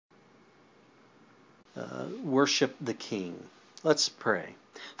worship the King. Let's pray.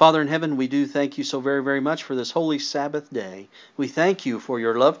 Father in heaven, we do thank you so very, very much for this holy Sabbath day. We thank you for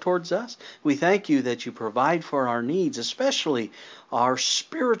your love towards us. We thank you that you provide for our needs, especially our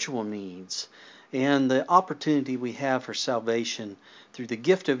spiritual needs, and the opportunity we have for salvation through the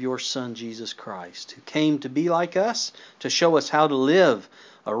gift of your Son, Jesus Christ, who came to be like us, to show us how to live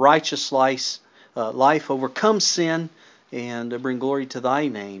a righteous life, overcome sin, and bring glory to thy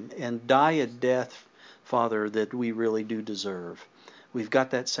name, and die a death, Father, that we really do deserve. We've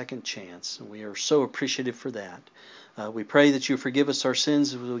got that second chance, and we are so appreciative for that. We pray that you forgive us our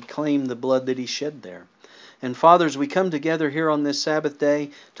sins as we claim the blood that he shed there. And Father, as we come together here on this Sabbath day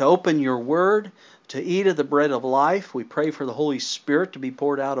to open your word, to eat of the bread of life, we pray for the Holy Spirit to be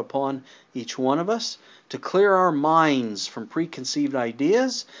poured out upon each one of us, to clear our minds from preconceived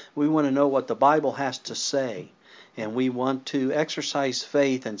ideas. We want to know what the Bible has to say. And we want to exercise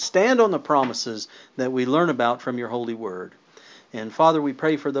faith and stand on the promises that we learn about from your holy word. And Father, we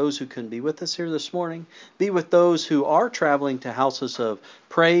pray for those who can be with us here this morning. Be with those who are traveling to houses of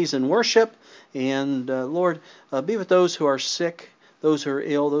praise and worship. And Lord, be with those who are sick, those who are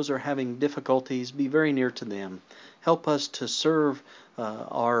ill, those who are having difficulties. Be very near to them. Help us to serve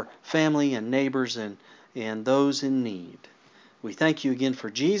our family and neighbors and those in need. We thank you again for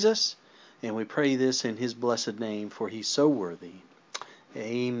Jesus. And we pray this in his blessed name, for he's so worthy.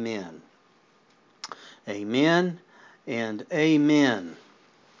 Amen. Amen and amen.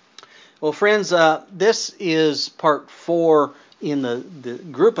 Well, friends, this is part 4 in the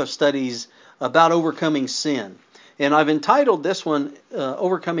group of studies about overcoming sin. And I've entitled this one,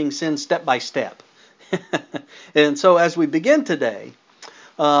 Overcoming Sin Step by Step. And so as we begin today,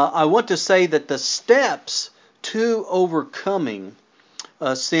 I want to say that the steps to overcoming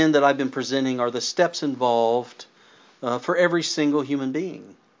sin that I've been presenting are the steps involved for every single human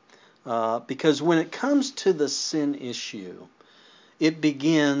being. Because when it comes to the sin issue, it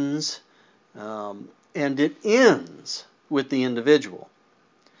begins and it ends with the individual.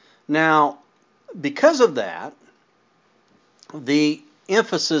 Now, because of that, the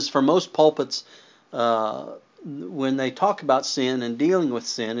emphasis for most pulpits when they talk about sin and dealing with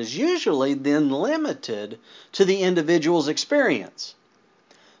sin is usually then limited to the individual's experience.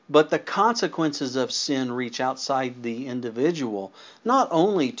 But the consequences of sin reach outside the individual, not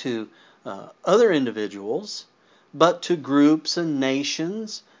only to other individuals, but to groups and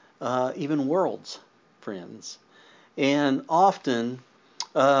nations, even worlds, friends. And often,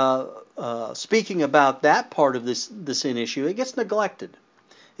 speaking about that part of the sin issue, it gets neglected.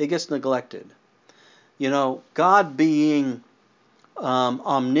 It gets neglected. You know, God being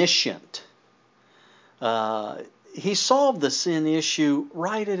omniscient, he solved the sin issue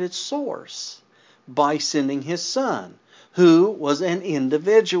right at its source by sending his Son, who was an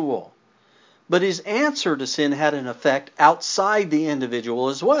individual. But his answer to sin had an effect outside the individual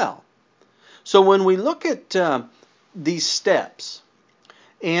as well. So when we look at these steps,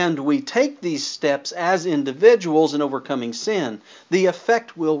 and we take these steps as individuals in overcoming sin, the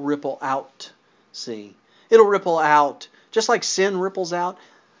effect will ripple out. See, it'll ripple out. Just like sin ripples out,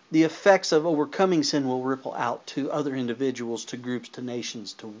 the effects of overcoming sin will ripple out to other individuals, to groups, to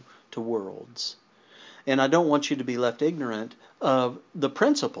nations, to worlds. And I don't want you to be left ignorant of the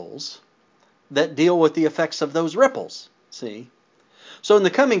principles that deal with the effects of those ripples. See? So in the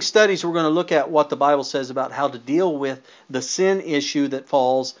coming studies, we're going to look at what the Bible says about how to deal with the sin issue that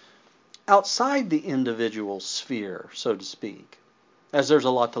falls outside the individual sphere, so to speak, as there's a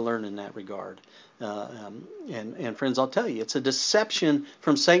lot to learn in that regard. And friends, I'll tell you, it's a deception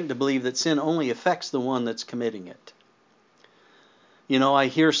from Satan to believe that sin only affects the one that's committing it. You know, I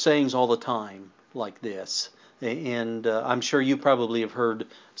hear sayings all the time like this, and I'm sure you probably have heard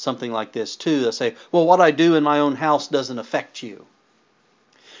something like this too. They say, well, what I do in my own house doesn't affect you.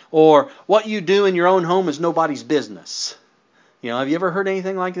 Or, what you do in your own home is nobody's business. You know, have you ever heard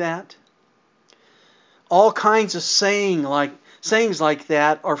anything like that? All kinds of sayings like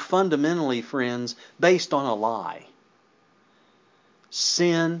that are fundamentally, friends, based on a lie.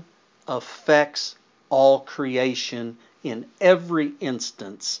 Sin affects all creation in every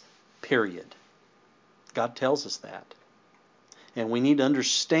instance, period. God tells us that. And we need to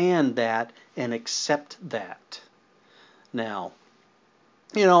understand that and accept that. Now,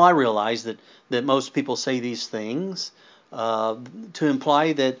 you know, I realize that most people say these things to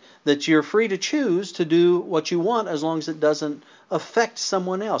imply that you're free to choose to do what you want as long as it doesn't affect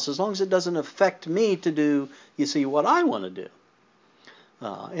someone else, as long as it doesn't affect me to do, you see, what I want to do.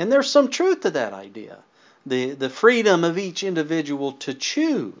 And there's some truth to that idea. The freedom of each individual to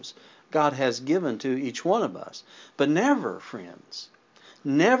choose God has given to each one of us. But never, friends,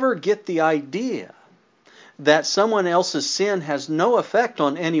 never get the idea that someone else's sin has no effect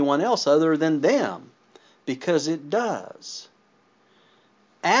on anyone else other than them, because it does.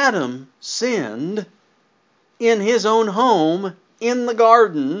 Adam sinned in his own home in the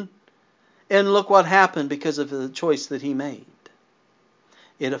garden, and look what happened because of the choice that he made.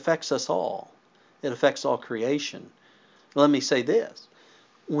 It affects us all. It affects all creation. Let me say this.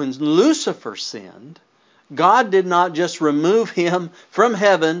 When Lucifer sinned, God did not just remove him from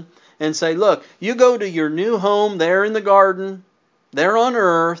heaven and say, look, you go to your new home there in the garden, there on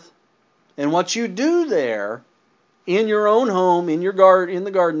earth, and what you do there in your own home, in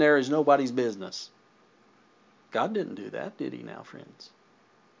the garden there, is nobody's business. God didn't do that, did he now, friends?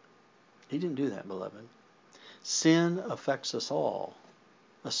 He didn't do that, beloved. Sin affects us all,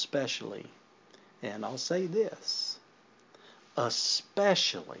 especially, and I'll say this,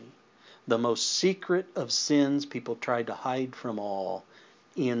 especially the most secret of sins people tried to hide from all,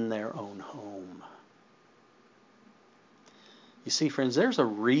 in their own home. You see, friends, there's a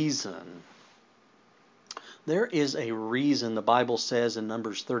reason. There is a reason the Bible says in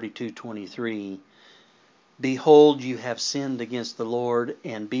Numbers 32:23, behold, you have sinned against the Lord,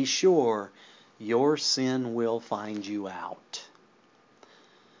 and be sure your sin will find you out.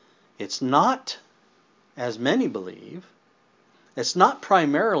 It's not, as many believe, it's not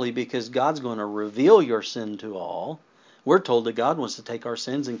primarily because God's going to reveal your sin to all. We're told that God wants to take our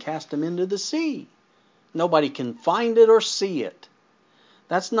sins and cast them into the sea. Nobody can find it or see it.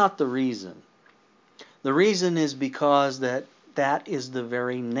 That's not the reason. The reason is because that is the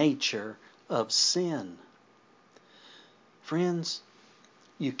very nature of sin. Friends,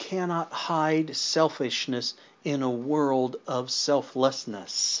 you cannot hide selfishness in a world of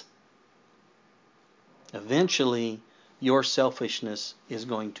selflessness. Eventually, your selfishness is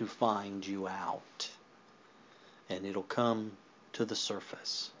going to find you out, and it'll come to the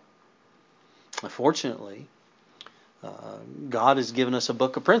surface. Unfortunately, God has given us a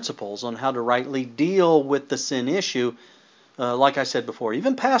book of principles on how to rightly deal with the sin issue, like I said before,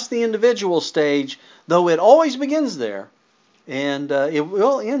 even past the individual stage, though it always begins there, and it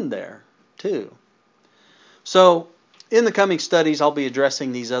will end there too. So, in the coming studies, I'll be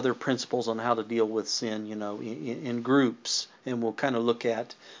addressing these other principles on how to deal with sin, in groups, and we'll kind of look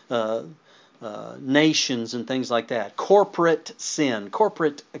at nations and things like that. Corporate sin,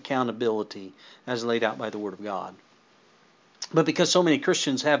 corporate accountability, as laid out by the Word of God. But because so many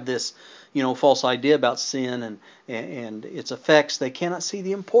Christians have this, false idea about sin and its effects, they cannot see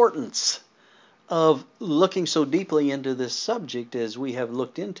the importance of looking so deeply into this subject as we have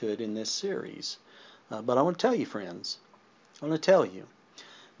looked into it in this series. But I want to tell you, friends,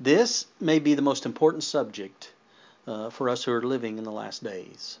 this may be the most important subject for us who are living in the last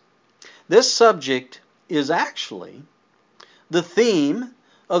days. This subject is actually the theme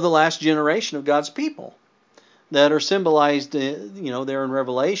of the last generation of God's people that are symbolized, there in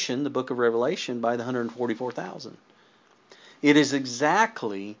Revelation, the book of Revelation, by the 144,000. It is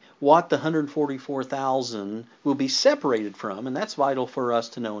exactly what the 144,000 will be separated from, and that's vital for us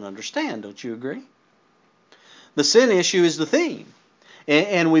to know and understand. Don't you agree? The sin issue is the theme.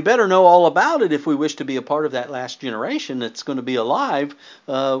 And we better know all about it if we wish to be a part of that last generation that's going to be alive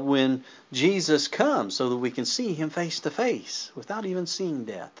when Jesus comes, so that we can see Him face to face without even seeing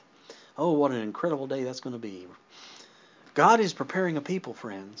death. Oh, what an incredible day that's going to be. God is preparing a people,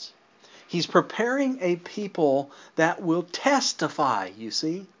 friends. He's preparing a people that will testify, you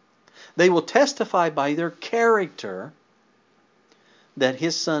see. They will testify by their character that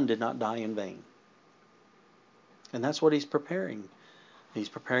His Son did not die in vain. And that's what He's preparing. He's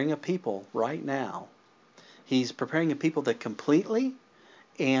preparing a people right now. He's preparing a people that completely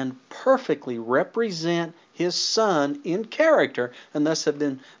and perfectly represent His Son in character, and thus have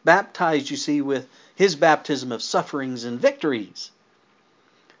been baptized, you see, with His baptism of sufferings and victories.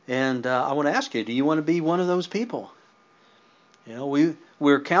 And I want to ask you, do you want to be one of those people?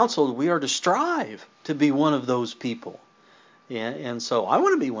 We're counseled, we are to strive to be one of those people. And so I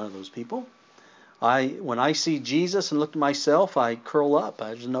want to be one of those people. When I see Jesus and look to myself, I curl up.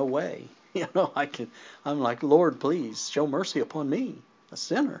 There's no way. I'm like, Lord, please show mercy upon me, a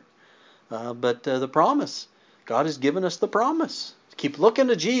sinner. But the promise, God has given us the promise. Keep looking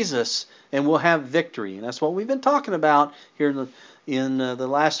to Jesus and we'll have victory. And that's what we've been talking about here in the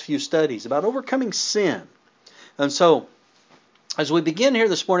last few studies, about overcoming sin. And so, as we begin here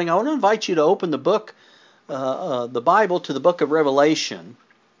this morning, I want to invite you to open the book, the Bible, to the book of Revelation.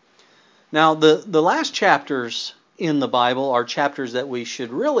 Now, the last chapters in the Bible are chapters that we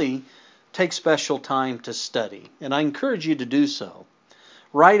should really take special time to study. And I encourage you to do so.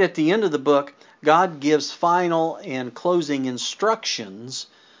 Right at the end of the book, God gives final and closing instructions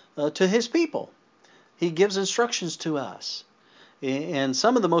to His people. He gives instructions to us. And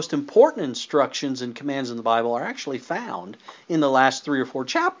some of the most important instructions and commands in the Bible are actually found in the last 3 or 4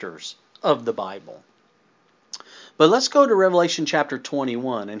 chapters of the Bible. But let's go to Revelation chapter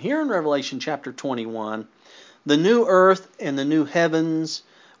 21. And here in Revelation chapter 21, the new earth and the new heavens,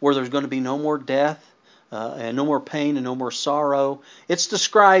 where there's going to be no more death, and no more pain and no more sorrow. It's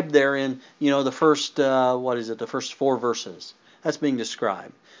described there in, the first, the first 4 verses. That's being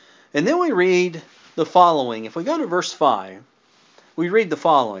described. And then we read the following. If we go to verse 5, we read the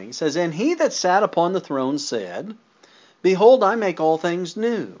following. It says, "And he that sat upon the throne said, Behold, I make all things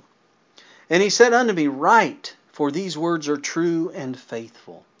new. And he said unto me, Write, for these words are true and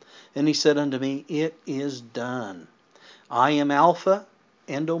faithful. And he said unto me, It is done. I am Alpha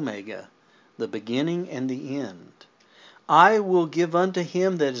and Omega, the beginning and the end. I will give unto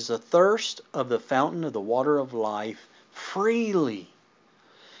him that is athirst of the fountain of the water of life freely.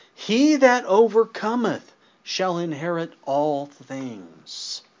 He that overcometh shall inherit all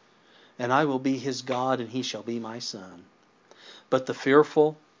things. And I will be his God, and he shall be my son. But the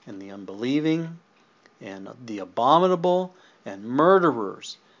fearful and the unbelieving and the abominable and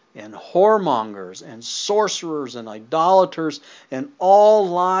murderers and whoremongers and sorcerers and idolaters and all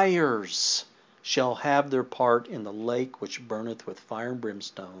liars shall have their part in the lake which burneth with fire and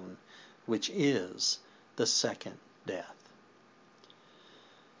brimstone, which is the second death."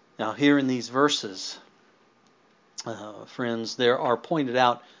 Now here in these verses, friends, there are pointed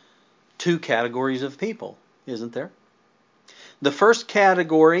out 2 categories of people, isn't there? The first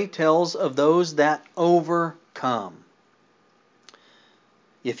category tells of those that overcome.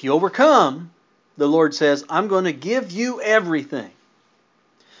 If you overcome, the Lord says, I'm going to give you everything.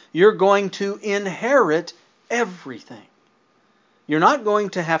 You're going to inherit everything. You're not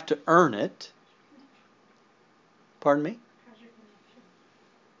going to have to earn it. Pardon me?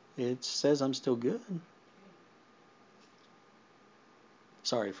 It says I'm still good.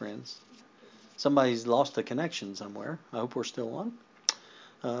 Sorry, friends. Somebody's lost a connection somewhere. I hope we're still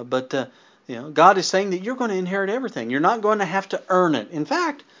on. But God is saying that you're going to inherit everything. You're not going to have to earn it. In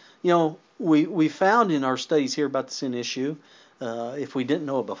fact, we found in our studies here about the sin issue, if we didn't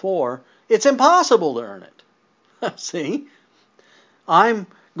know it before, it's impossible to earn it. See? I'm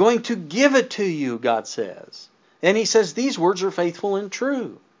going to give it to you, God says. And he says these words are faithful and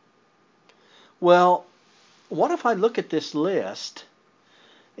true. Well, what if I look at this list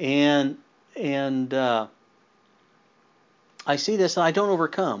and I see this and I don't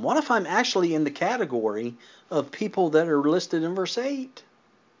overcome? What if I'm actually in the category of people that are listed in verse 8?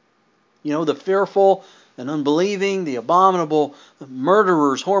 The fearful and unbelieving, the abominable,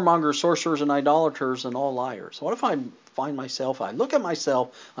 murderers, whoremongers, sorcerers, and idolaters, and all liars. What if I find myself, I look at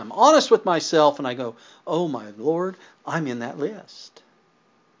myself, I'm honest with myself, and I go, oh my Lord, I'm in that list.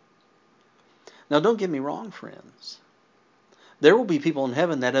 Now don't get me wrong, friends. There will be people in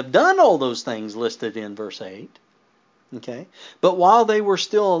heaven that have done all those things listed in verse 8. Okay? But while they were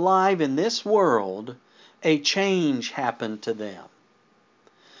still alive in this world, a change happened to them.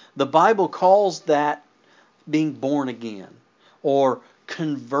 The Bible calls that being born again or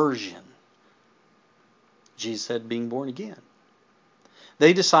conversion. Jesus said being born again.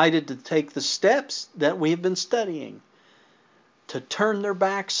 They decided to take the steps that we have been studying to turn their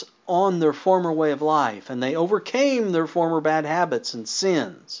backs on their former way of life, and they overcame their former bad habits and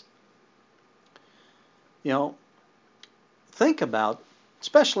sins. Think about,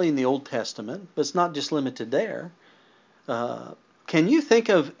 especially in the Old Testament, but it's not just limited there. Can you think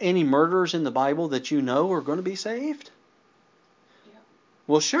of any murderers in the Bible that you know are going to be saved? Yeah.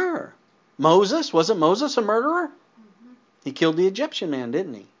 Well, sure. Moses, wasn't Moses a murderer? Mm-hmm. He killed the Egyptian man,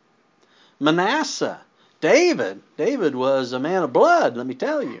 didn't he? Manasseh, David was a man of blood, let me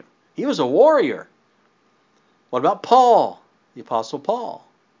tell you. He was a warrior. What about Paul, the Apostle Paul?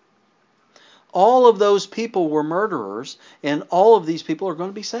 All of those people were murderers, and all of these people are going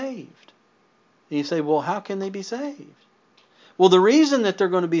to be saved. And you say, well, how can they be saved? Well, the reason that they're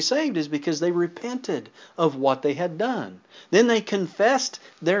going to be saved is because they repented of what they had done. Then they confessed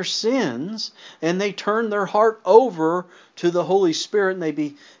their sins, and they turned their heart over to the Holy Spirit,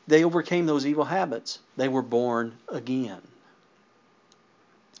 and they overcame those evil habits. They were born again.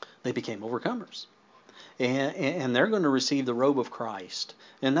 They became overcomers. And they're going to receive the robe of Christ.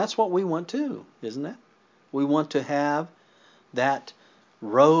 And that's what we want too, isn't it? We want to have that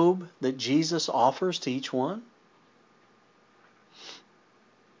robe that Jesus offers to each one.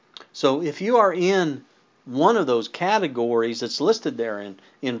 So if you are in one of those categories that's listed there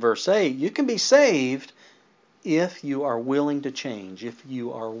in verse 8, you can be saved if you are willing to change, if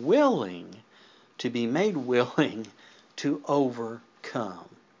you are willing to be made willing to overcome.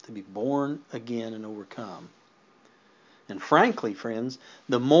 To be born again and overcome. And frankly, friends,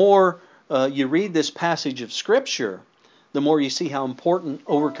 the more you read this passage of Scripture, the more you see how important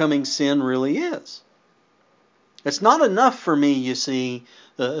overcoming sin really is. It's not enough for me, you see,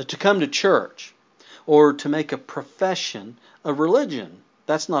 to come to church or to make a profession of religion.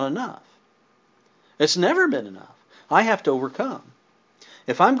 That's not enough. It's never been enough. I have to overcome.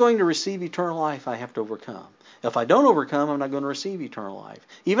 If I'm going to receive eternal life, I have to overcome. If I don't overcome, I'm not going to receive eternal life.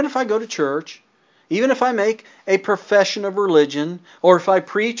 Even if I go to church, even if I make a profession of religion, or if I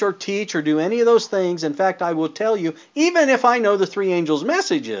preach or teach or do any of those things, in fact, I will tell you, even if I know the three angels'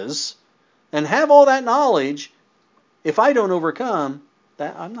 messages and have all that knowledge, if I don't overcome,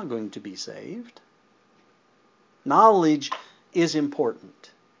 that I'm not going to be saved. Knowledge is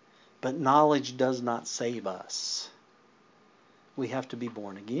important, but knowledge does not save us. We have to be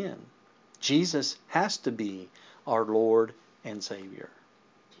born again. Jesus has to be our Lord and Savior.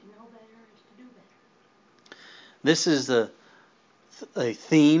 To know better is to do better. This is a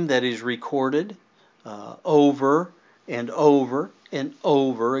theme that is recorded over and over and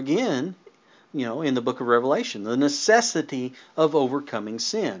over again, in the book of Revelation. The necessity of overcoming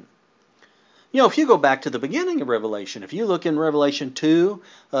sin. If you go back to the beginning of Revelation, if you look in Revelation 2,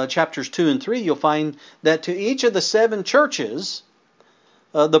 chapters 2 and 3, you'll find that to each of the 7 churches,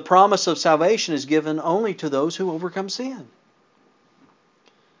 the promise of salvation is given only to those who overcome sin.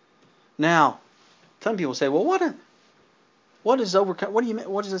 Now, some people say, well, what does overcome?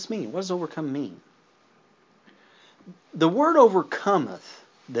 What does this mean? What does overcome mean? The word overcometh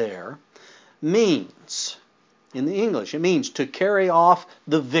there means, in the English, it means to carry off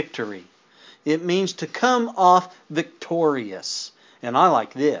the victory. It means to come off victorious. And I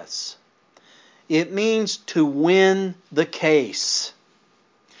like this. It means to win the case,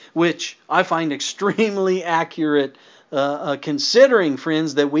 which I find extremely accurate, considering,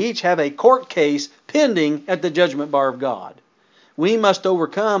 friends, that we each have a court case pending at the judgment bar of God. We must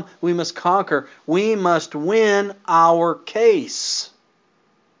overcome, we must conquer, we must win our case.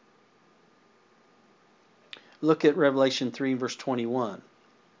 Look at Revelation 3, verse 21.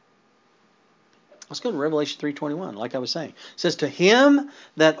 Let's go to Revelation 3:21, like I was saying. It says, to him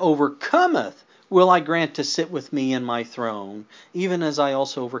that overcometh will I grant to sit with me in my throne, even as I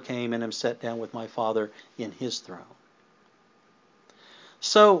also overcame and am set down with my Father in his throne.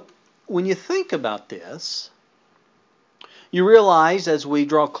 So, when you think about this, you realize as we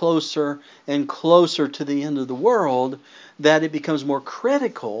draw closer and closer to the end of the world that it becomes more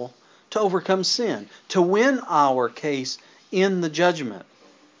critical to overcome sin, to win our case in the judgment.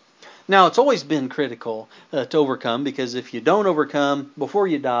 Now, it's always been critical to overcome, because if you don't overcome before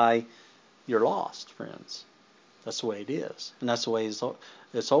you die, you're lost, friends. That's the way it is. And that's the way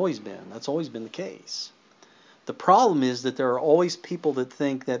it's always been. That's always been the case. The problem is that there are always people that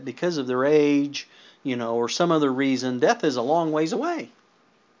think that because of their age, or some other reason, death is a long ways away.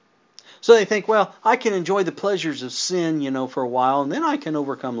 So they think, well, I can enjoy the pleasures of sin, for a while, and then I can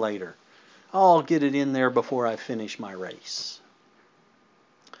overcome later. I'll get it in there before I finish my race.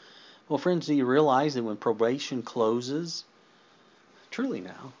 Well, friends, do you realize that when probation closes, truly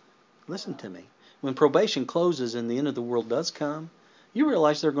now, listen to me, when probation closes and the end of the world does come, you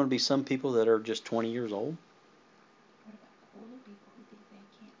realize there are going to be some people that are just 20 years old? What about older people who think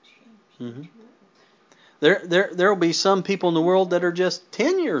they can't change? Mm-hmm. There will be some people in the world that are just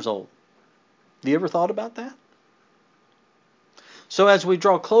 10 years old. Have you ever thought about that? So as we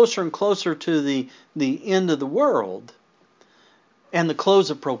draw closer and closer to the end of the world and the close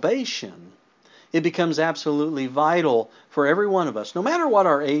of probation, it becomes absolutely vital for every one of us, no matter what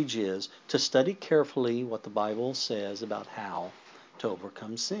our age is, to study carefully what the Bible says about how to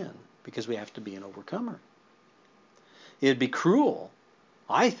overcome sin, because we have to be an overcomer. It'd be cruel,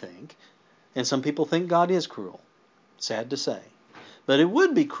 I think, and some people think God is cruel, sad to say, but it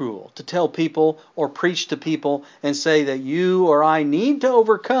would be cruel to tell people or preach to people and say that you or I need to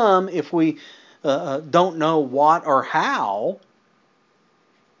overcome if we don't know what or how.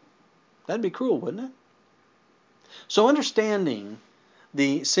 That'd be cruel, wouldn't it? So understanding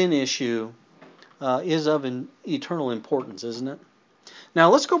the sin issue is of an eternal importance, isn't it? Now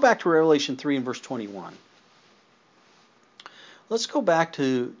let's go back to Revelation 3 and verse 21. Let's go back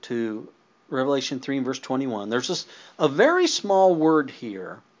to Revelation 3 and verse 21. There's just a very small word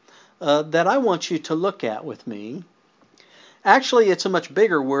here that I want you to look at with me. Actually, it's a much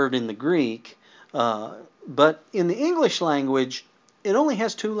bigger word in the Greek, but in the English language, it only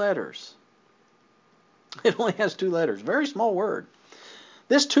has 2 letters. It only has 2 letters. Very small word.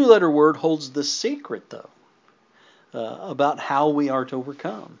 This 2-letter word holds the secret, though, about how we are to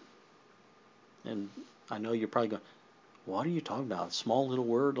overcome. And I know you're probably going, What are you talking about? A small little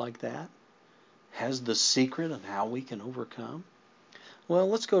word like that has the secret of how we can overcome? Well,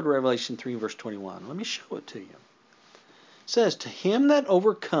 let's go to Revelation 3, verse 21. Let me show it to you. It says, "To him that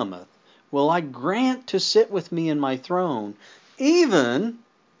overcometh will I grant to sit with me in my throne, even..."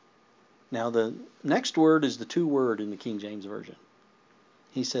 Now the next word is the two word in the King James Version.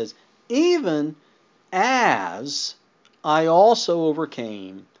 He says, "Even as I also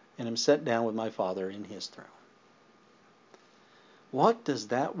overcame and am set down with my Father in his throne." What does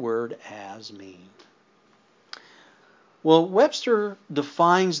that word "as" mean? Well, Webster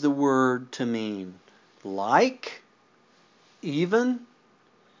defines the word to mean like, even,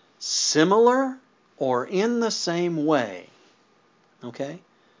 similar, or in the same way. Okay?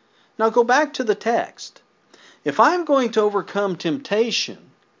 Now go back to the text. If I'm going to overcome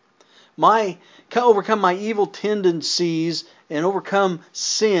temptation, overcome my evil tendencies and overcome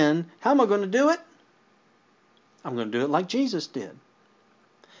sin, how am I going to do it? I'm going to do it like Jesus did.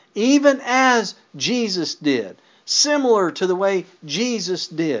 Even as Jesus did. Similar to the way Jesus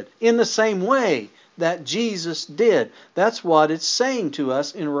did. In the same way that Jesus did. That's what it's saying to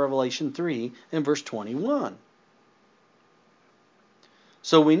us in Revelation 3 and verse 21.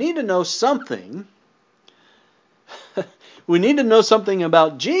 So we need to know something. We need to know something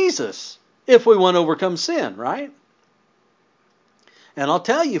about Jesus if we want to overcome sin, right? And I'll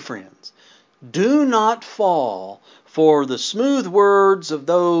tell you, friends, do not fall for the smooth words of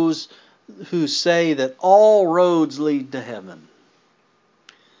those who say that all roads lead to heaven.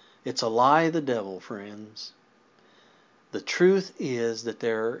 It's a lie of the devil, friends. The truth is that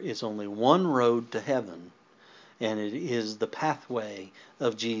there is only one road to heaven, and it is the pathway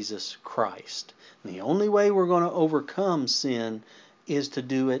of Jesus Christ. And the only way we're going to overcome sin is to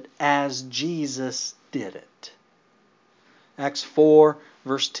do it as Jesus did it. Acts 4,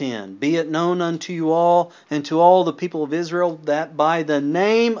 verse 10. "Be it known unto you all and to all the people of Israel that by the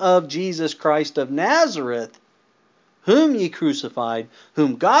name of Jesus Christ of Nazareth, whom ye crucified,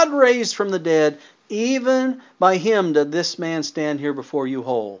 whom God raised from the dead, even by him did this man stand here before you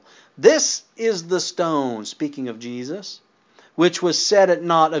whole. This is the stone," speaking of Jesus, "which was set at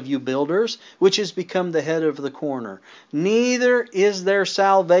naught of you builders, which is become the head of the corner. Neither is there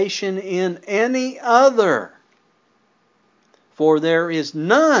salvation in any other. For there is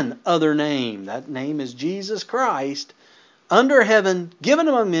none other name," that name is Jesus Christ, "under heaven given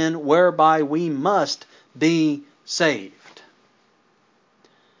among men whereby we must be saved."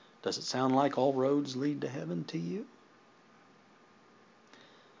 Does it sound like all roads lead to heaven to you?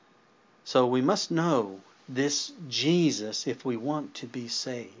 So we must know this Jesus if we want to be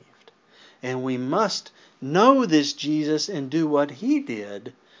saved. And we must know this Jesus and do what he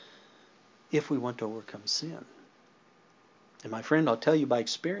did if we want to overcome sin. And my friend, I'll tell you by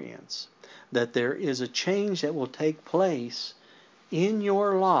experience that there is a change that will take place in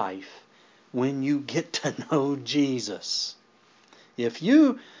your life when you get to know Jesus. If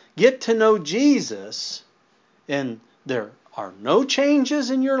you get to know Jesus and there are no changes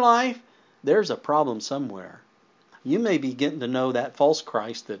in your life, there's a problem somewhere. You may be getting to know that false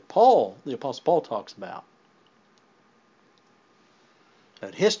Christ that the Apostle Paul talks about.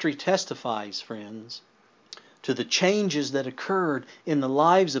 But history testifies, friends, to the changes that occurred in the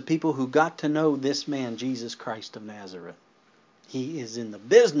lives of people who got to know this man, Jesus Christ of Nazareth. He is in the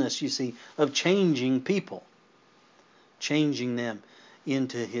business, you see, of changing people, changing them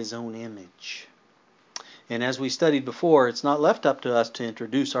into his own image. And as we studied before, it's not left up to us to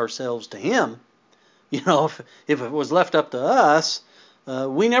introduce ourselves to him. You know, if it was left up to us,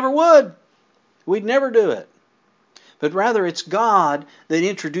 we never would. We'd never do it. But rather, it's God that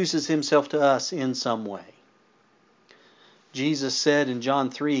introduces himself to us in some way. Jesus said in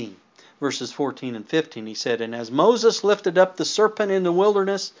John 3, verses 14 and 15, he said, "And as Moses lifted up the serpent in the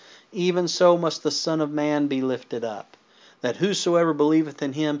wilderness, even so must the Son of Man be lifted up, that whosoever believeth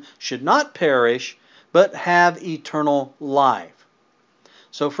in him should not perish, but have eternal life."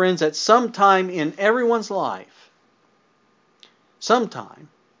 So friends, at some time in everyone's life, sometime,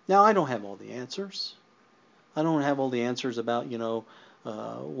 now I don't have all the answers. I don't have all the answers about,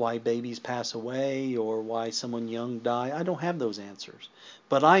 why babies pass away or why someone young die. I don't have those answers.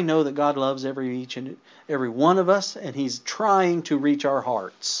 But I know that God loves each and every one of us, and he's trying to reach our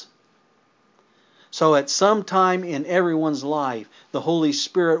hearts. So at some time in everyone's life, the Holy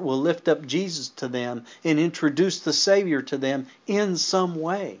Spirit will lift up Jesus to them and introduce the Savior to them in some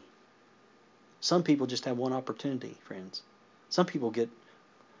way. Some people just have one opportunity, friends. Some people get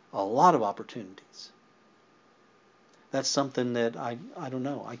a lot of opportunities. That's something that I don't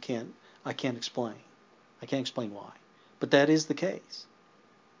know. I can't explain. I can't explain why. But that is the case.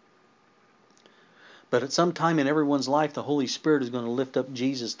 But at some time in everyone's life, the Holy Spirit is going to lift up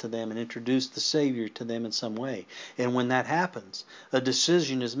Jesus to them and introduce the Savior to them in some way. And when that happens, a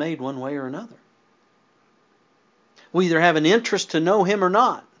decision is made one way or another. We either have an interest to know Him or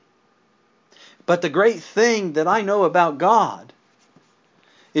not. But the great thing that I know about God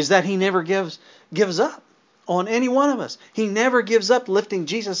is that He never gives up on any one of us. He never gives up lifting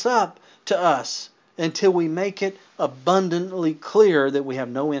Jesus up to us until we make it abundantly clear that we have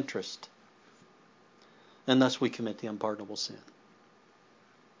no interest. And thus we commit the unpardonable sin.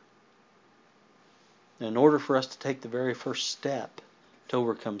 In order for us to take the very first step to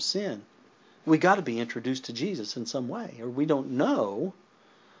overcome sin, we got to be introduced to Jesus in some way, or we don't know,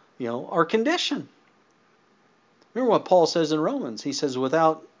 our condition. Remember what Paul says in Romans. He says,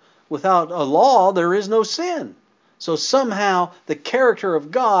 without a law, there is no sin. So somehow the character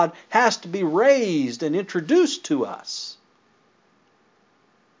of God has to be raised and introduced to us.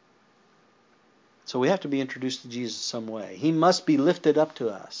 So we have to be introduced to Jesus some way. He must be lifted up to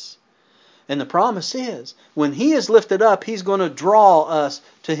us. And the promise is, when He is lifted up, He's going to draw us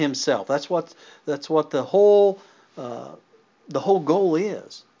to Himself. That's what the whole goal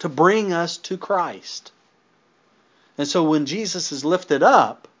is, to bring us to Christ. And so when Jesus is lifted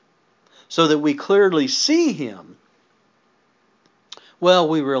up, so that we clearly see Him, well,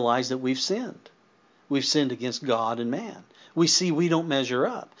 we realize that we've sinned. We've sinned against God and man. We see we don't measure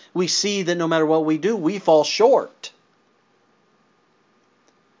up. We see that no matter what we do, we fall short.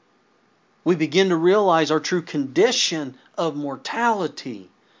 We begin to realize our true condition of mortality.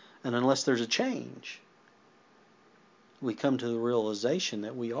 And unless there's a change, we come to the realization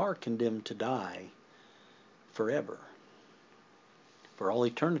that we are condemned to die forever. For all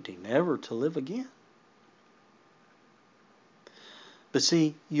eternity, never to live again. But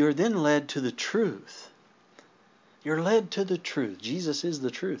see, you're then led to the truth. You're led to the truth. Jesus is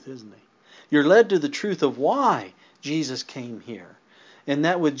the truth, isn't He? You're led to the truth of why Jesus came here. And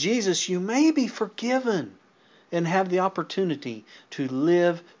that with Jesus you may be forgiven and have the opportunity to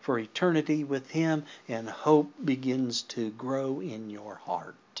live for eternity with Him, and hope begins to grow in your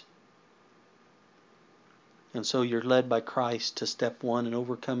heart. And so you're led by Christ to step 1 in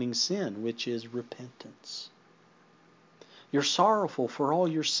overcoming sin, which is repentance. You're sorrowful for all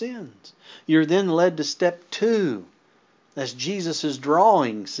your sins. You're then led to step 2, as Jesus is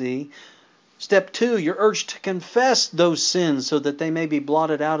drawing, see. Step 2, you're urged to confess those sins so that they may be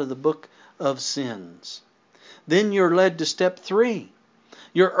blotted out of the book of sins. Then you're led to step 3.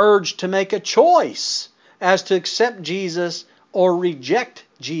 You're urged to make a choice as to accept Jesus or reject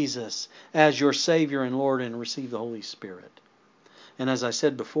Jesus as your Savior and Lord and receive the Holy Spirit. And as I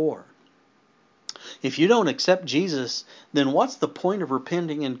said before, if you don't accept Jesus, then what's the point of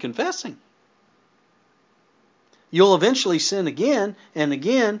repenting and confessing? You'll eventually sin again and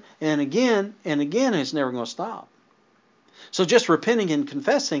again and again and again, and it's never going to stop. So just repenting and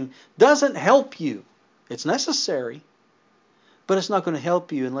confessing doesn't help you. It's necessary, but it's not going to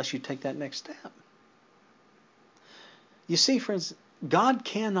help you unless you take that next step. You see, friends, God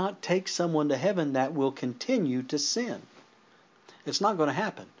cannot take someone to heaven that will continue to sin. It's not going to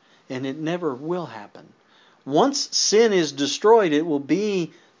happen, and it never will happen. Once sin is destroyed, it will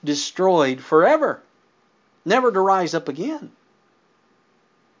be destroyed forever, never to rise up again.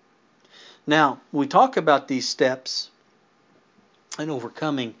 Now, we talk about these steps and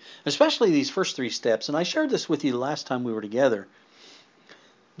overcoming, especially these first 3 steps, and I shared this with you the last time we were together.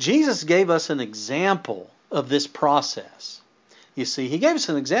 Jesus gave us an example of this process. You see, He gave us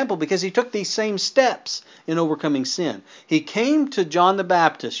an example because He took these same steps in overcoming sin. He came to John the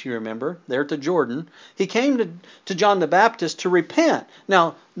Baptist, you remember, there at the Jordan. He came to John the Baptist to repent.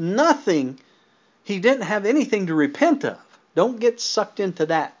 Now, He didn't have anything to repent of. Don't get sucked into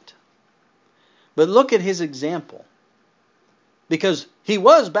that. But look at His example. Because He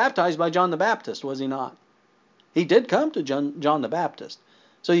was baptized by John the Baptist, was He not? He did come to John the Baptist.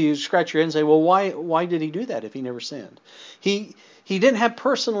 So you scratch your head and say, well, why did He do that if He never sinned? He didn't have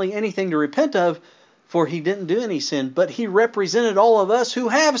personally anything to repent of, for He didn't do any sin, but He represented all of us who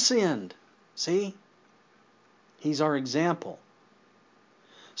have sinned. See? He's our example.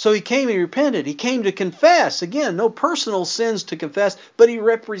 So He came and He repented. He came to confess. Again, no personal sins to confess, but He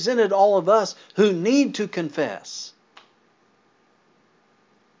represented all of us who need to confess.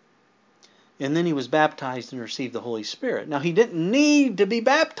 And then He was baptized and received the Holy Spirit. Now, He didn't need to be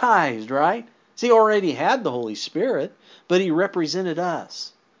baptized, right? See, He already had the Holy Spirit, but He represented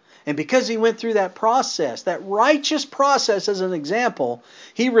us. And because He went through that process, that righteous process as an example,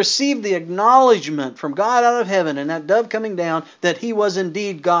 He received the acknowledgement from God out of heaven and that dove coming down that He was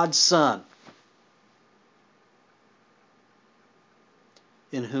indeed God's Son,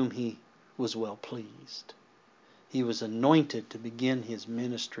 in whom He was well pleased. He was anointed to begin his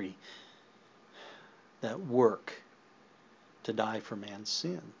ministry, that work to die for man's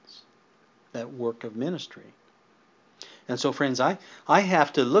sins, that work of ministry. And so, friends, I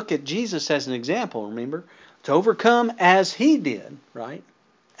have to look at Jesus as an example, remember, to overcome as he did, right?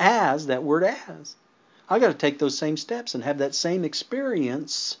 As, that word as. I got to take those same steps and have that same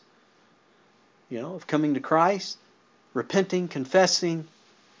experience, of coming to Christ, repenting, confessing,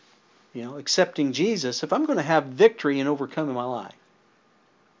 accepting Jesus. If I'm going to have victory and overcome in my life,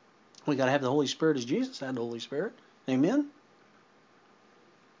 we got to have the Holy Spirit as Jesus had the Holy Spirit. Amen?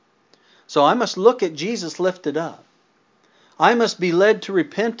 So I must look at Jesus lifted up. I must be led to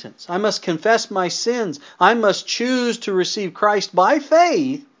repentance. I must confess my sins. I must choose to receive Christ by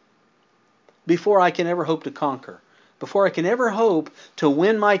faith before I can ever hope to conquer, before I can ever hope to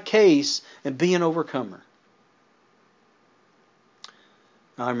win my case and be an overcomer.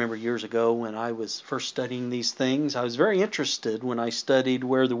 I remember years ago when I was first studying these things, I was very interested when I studied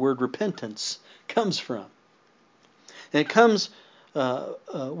where the word repentance comes from. And it comes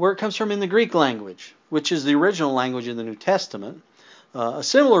where it comes from in the Greek language, which is the original language in the New Testament. A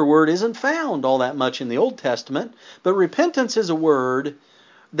similar word isn't found all that much in the Old Testament, but repentance is a word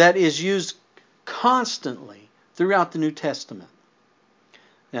that is used constantly throughout the New Testament.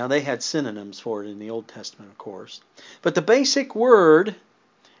 Now, they had synonyms for it in the Old Testament, of course. But the basic word,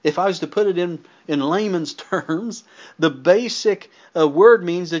 if I was to put it in layman's terms, the basic word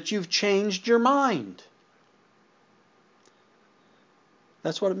means that you've changed your mind.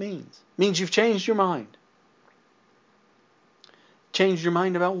 That's what it means. It means you've changed your mind. Changed your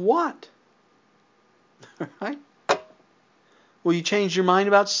mind about what? Right? Well, you changed your mind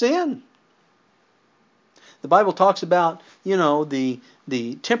about sin. The Bible talks about, the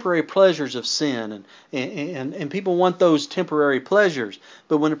temporary pleasures of sin, and people want those temporary pleasures.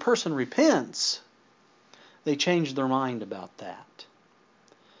 But when a person repents, they change their mind about that.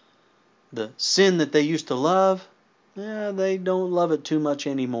 The sin that they used to love, they don't love it too much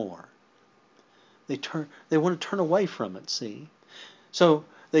anymore. They want to turn away from it, see? So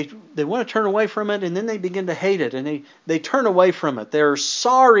they want to turn away from it, and then they begin to hate it, and they turn away from it. They're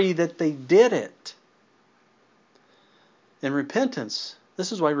sorry that they did it. And repentance,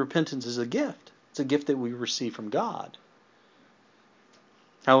 this is why repentance is a gift. It's a gift that we receive from God.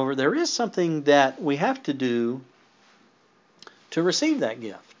 However, there is something that we have to do to receive that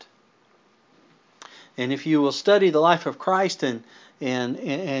gift. And if you will study the life of Christ and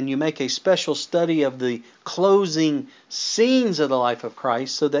you make a special study of the closing scenes of the life of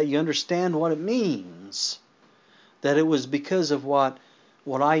Christ so that you understand what it means, that it was because of what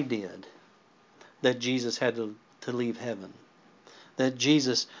I did that Jesus had to leave heaven, that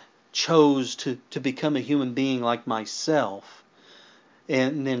Jesus chose to become a human being like myself,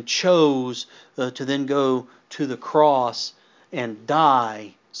 and then chose to then go to the cross and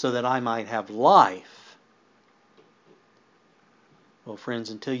die so that I might have life. Well, friends,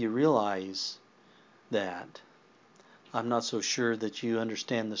 until you realize that, I'm not so sure that you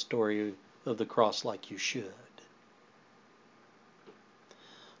understand the story of the cross like you should.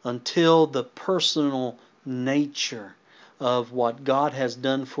 Until the personal nature of what God has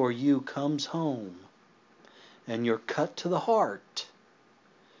done for you comes home and you're cut to the heart,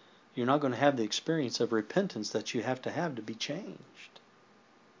 you're not going to have the experience of repentance that you have to be changed.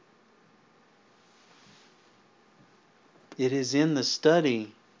 It is in the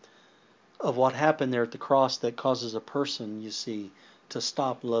study of what happened there at the cross that causes a person, you see, to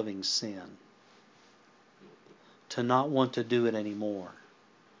stop loving sin, to not want to do it anymore,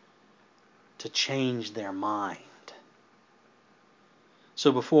 to change their mind.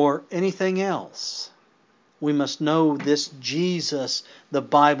 So before anything else, we must know this Jesus the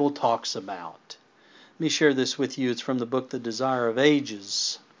Bible talks about. Let me share this with you. It's from the book The Desire of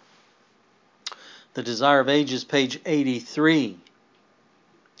Ages. The Desire of Ages, page 83.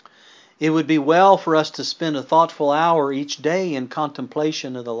 It would be well for us to spend a thoughtful hour each day in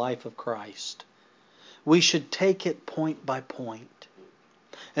contemplation of the life of Christ. We should take it point by point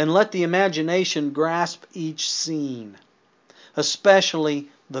and let the imagination grasp each scene, especially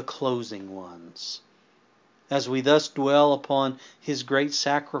the closing ones. As we thus dwell upon His great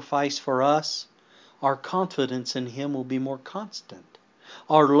sacrifice for us, our confidence in Him will be more constant.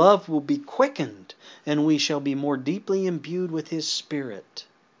 Our love will be quickened, and we shall be more deeply imbued with His Spirit.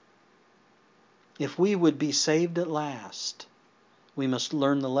 If we would be saved at last, we must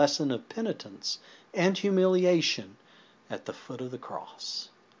learn the lesson of penitence and humiliation at the foot of the cross.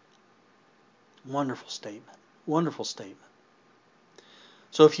 Wonderful statement. Wonderful statement.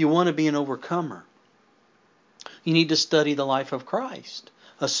 So if you want to be an overcomer, you need to study the life of Christ.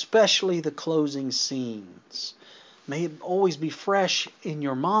 especially the closing scenes. May it always be fresh in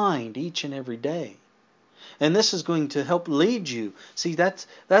your mind each and every day. And this is going to help lead you. See, that's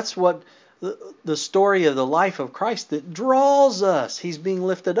what the story of the life of Christ that draws us. He's being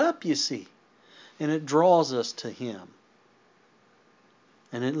lifted up, you see. And it draws us to Him.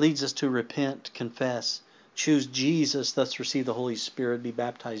 And it leads us to repent, confess, choose Jesus, thus receive the Holy Spirit, be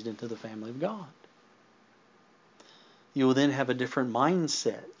baptized into the family of God. You will then have a different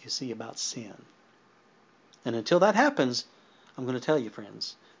mindset, you see, about sin. And until that happens, I'm going to tell you,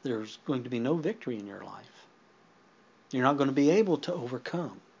 friends, there's going to be no victory in your life. You're not going to be able to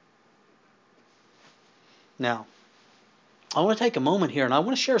overcome. Now, I want to take a moment here and I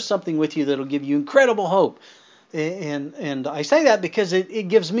want to share something with you that will give you incredible hope. And I say that because it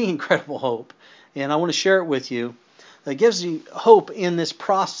gives me incredible hope. And I want to share it with you. It gives you hope in this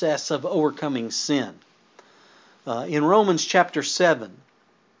process of overcoming sin. In Romans chapter 7,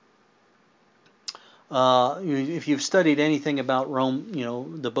 if you've studied anything about Rome,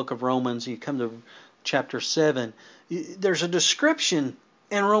 the book of Romans, you come to chapter 7, there's a description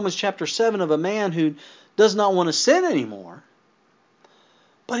in Romans chapter 7 of a man who does not want to sin anymore,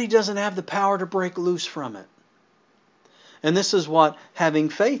 but he doesn't have the power to break loose from it. And this is what having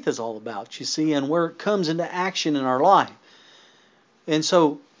faith is all about, you see, and where it comes into action in our life. And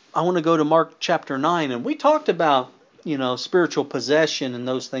so I want to go to Mark chapter 9, and we talked about, spiritual possession and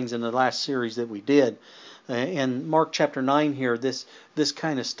those things in the last series that we did. And Mark chapter 9 here, this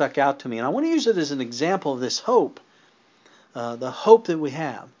kind of stuck out to me. And I want to use it as an example of this hope, the hope that we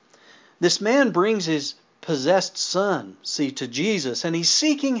have. This man brings his possessed son, to Jesus, and he's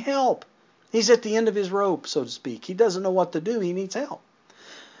seeking help. He's at the end of his rope, so to speak. He doesn't know what to do. He needs help.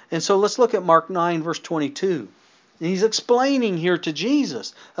 And so let's look at Mark 9, verse 22. And he's explaining here to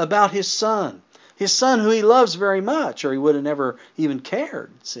Jesus about his son who he loves very much, or he would have never even cared,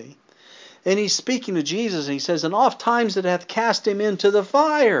 see. And he's speaking to Jesus, and he says, and oft times it hath cast him into the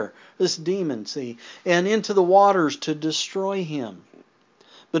fire, this demon, see, and into the waters to destroy him.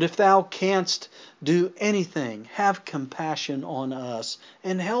 But if thou canst do anything, have compassion on us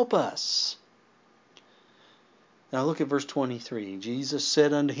and help us. Now look at verse 23. Jesus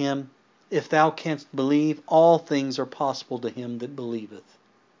said unto him, if thou canst believe, all things are possible to him that believeth.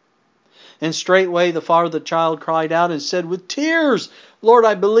 And straightway the father of the child cried out and said with tears, Lord,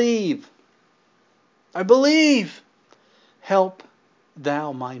 I believe. I believe. Help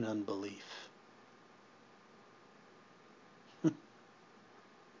thou mine unbelief.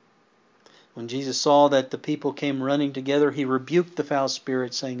 When Jesus saw that the people came running together, he rebuked the foul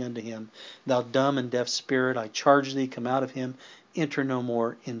spirit, saying unto him, thou dumb and deaf spirit, I charge thee, come out of him, enter no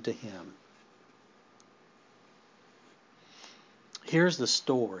more into him. Here's the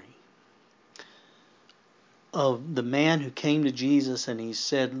story of the man who came to Jesus and he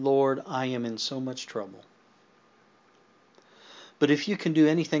said, Lord, I am in so much trouble. But if you can do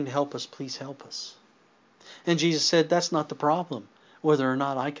anything to help us, please help us. And Jesus said, that's not the problem, whether or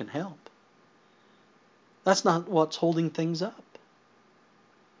not I can help. That's not what's holding things up.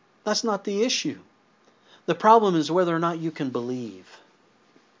 That's not the issue. The problem is whether or not you can believe.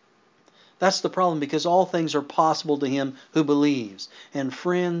 That's the problem, because all things are possible to him who believes. And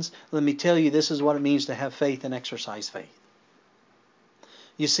friends, let me tell you, this is what it means to have faith and exercise faith.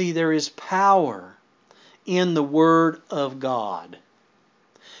 You see, there is power in the Word of God.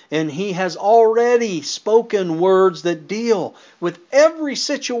 And He has already spoken words that deal with every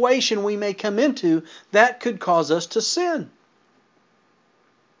situation we may come into that could cause us to sin.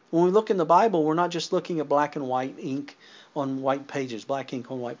 When we look in the Bible, we're not just looking at black and white ink on white pages, black ink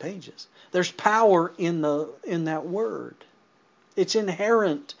on white pages. There's power in that word. It's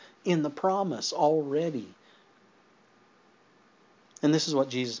inherent in the promise already. And this is what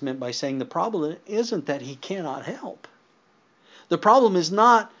Jesus meant by saying the problem isn't that He cannot help. The problem is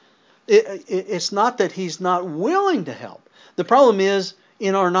not, it's not that He's not willing to help. The problem is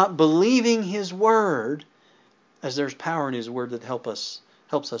in our not believing His word, as there's power in His word that helps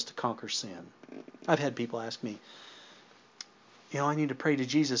us to conquer sin. I've had people ask me, I need to pray to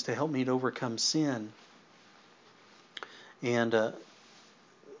Jesus to help me to overcome sin. And,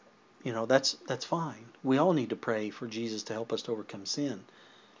 that's fine. We all need to pray for Jesus to help us to overcome sin.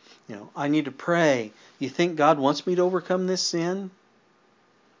 I need to pray. You think God wants me to overcome this sin?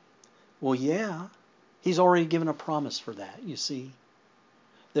 Well, yeah. He's already given a promise for that, you see.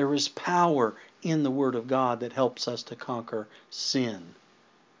 There is power in the Word of God that helps us to conquer sin.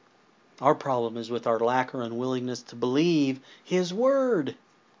 Our problem is with our lack or unwillingness to believe His Word.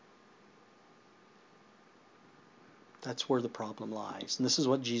 That's where the problem lies. And this is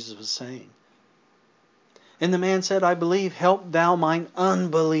what Jesus was saying. And the man said, I believe, help thou mine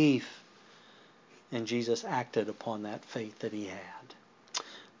unbelief. And Jesus acted upon that faith that he had.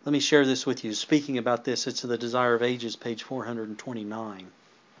 Let me share this with you. Speaking about this, it's The Desire of Ages, page 429.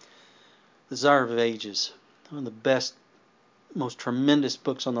 The Desire of Ages, one of the best, most tremendous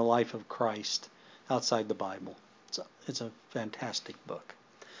books on the life of Christ outside the Bible. It's a fantastic book.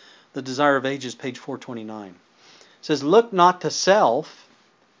 The Desire of Ages, page 429. It says, look not to self,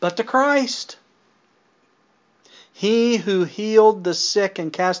 but to Christ. He who healed the sick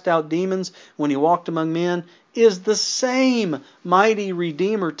and cast out demons when he walked among men is the same mighty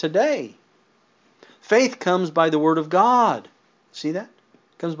Redeemer today. Faith comes by the Word of God. See that?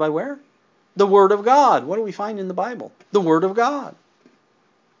 Comes by where? The Word of God. What do we find in the Bible? The Word of God.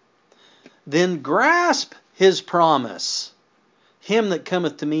 Then grasp His promise. Him that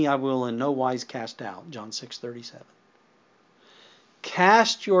cometh to me I will in no wise cast out. John 6:37.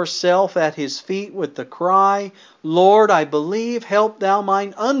 Cast yourself at His feet with the cry, Lord, I believe, help thou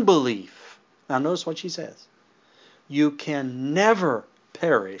mine unbelief. Now notice what she says. You can never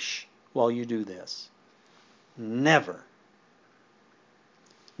perish while you do this. Never.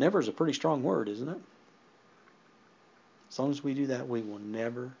 Never is a pretty strong word, isn't it? As long as we do that, we will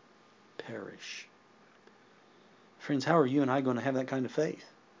never perish. Friends, how are you and I going to have that kind of faith?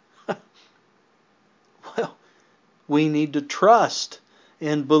 Well, we need to trust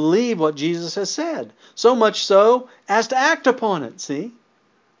and believe what Jesus has said. So much so as to act upon it, see?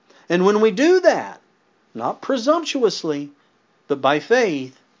 And when we do that, not presumptuously, but by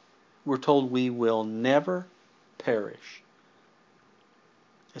faith, we're told we will never perish.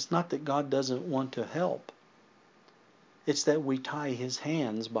 It's not that God doesn't want to help. It's that we tie His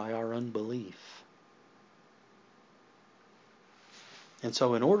hands by our unbelief. And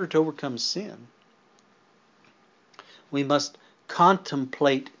so in order to overcome sin, we must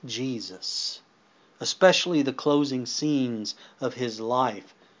contemplate Jesus, especially the closing scenes of His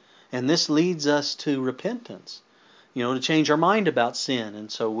life. And this leads us to repentance, to change our mind about sin,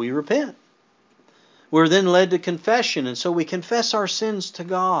 and so we repent. We're then led to confession, and so we confess our sins to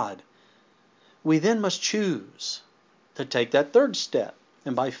God. We then must choose to take that third step,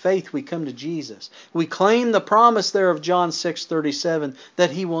 and by faith we come to Jesus. We claim the promise there of John 6:37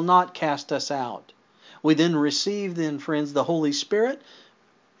 that He will not cast us out. We then receive, friends, the Holy Spirit,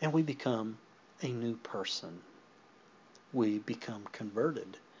 and we become a new person. We become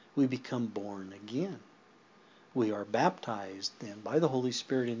converted. We become born again. We are baptized then by the Holy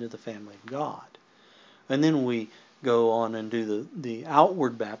Spirit into the family of God. And then we go on and do the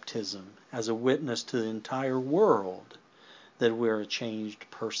outward baptism as a witness to the entire world that we're a changed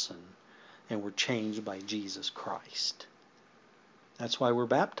person and we're changed by Jesus Christ. That's why we're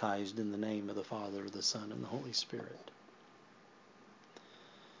baptized in the name of the Father, the Son, and the Holy Spirit.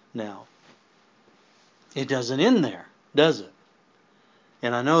 Now, it doesn't end there, does it?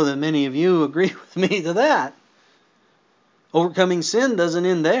 And I know that many of you agree with me to that. Overcoming sin doesn't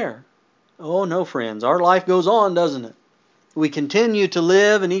end there. Oh no, friends. Our life goes on, doesn't it? We continue to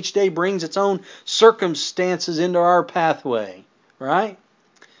live, and each day brings its own circumstances into our pathway. Right?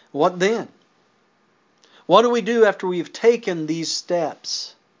 What then? What do we do after we've taken these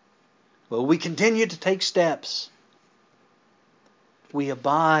steps? Well, we continue to take steps. We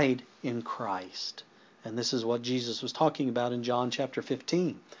abide in Christ. And this is what Jesus was talking about in John chapter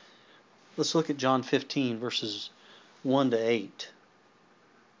 15. Let's look at John 15, verses 1 to 8.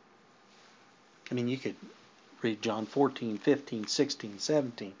 You could read John 14, 15, 16,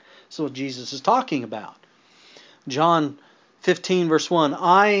 17. That's what Jesus is talking about. John 15, verse 1.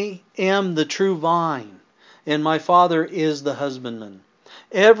 I am the true vine, and my Father is the husbandman.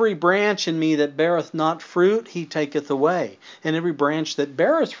 Every branch in me that beareth not fruit, He taketh away. And every branch that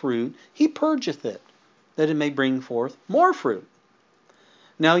beareth fruit, He purgeth it, that it may bring forth more fruit.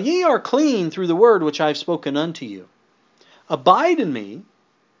 Now ye are clean through the word which I have spoken unto you. Abide in me,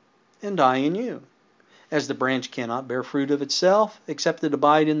 and I in you. As the branch cannot bear fruit of itself, except it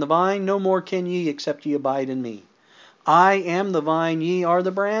abide in the vine, no more can ye, except ye abide in me. I am the vine, ye are the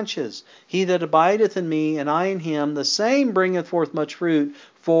branches. He that abideth in me, and I in him, the same bringeth forth much fruit.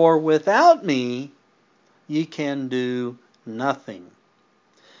 For without me ye can do nothing.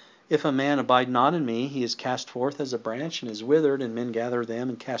 If a man abide not in me, he is cast forth as a branch, and is withered, and men gather them,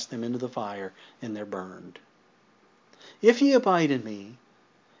 and cast them into the fire, and they're burned. If ye abide in me,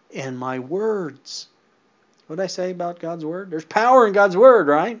 and my words... What did I say about God's Word? There's power in God's Word,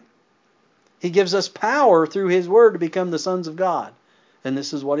 right? He gives us power through His Word to become the sons of God. And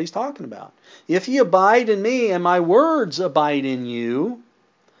this is what He's talking about. If ye abide in me, and my words abide in you,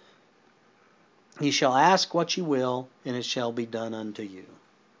 ye shall ask what ye will, and it shall be done unto you.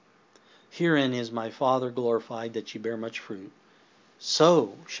 Herein is my Father glorified, that ye bear much fruit.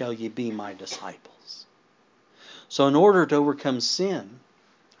 So shall ye be my disciples. So in order to overcome sin,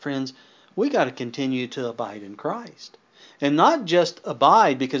 friends, we got to continue to abide in Christ. And not just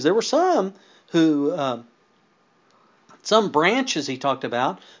abide, because there were some who, some branches he talked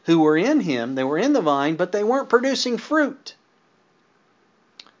about, who were in him, they were in the vine, but they weren't producing fruit.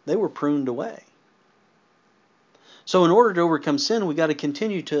 They were pruned away. So in order to overcome sin, we got to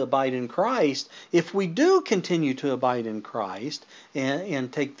continue to abide in Christ. If we do continue to abide in Christ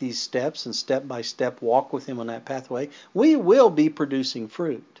and take these steps and step by step walk with him on that pathway, we will be producing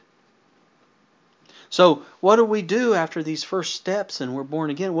fruit. So what do we do after these first steps and we're born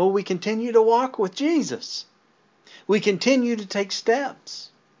again? Well, we continue to walk with Jesus. We continue to take steps.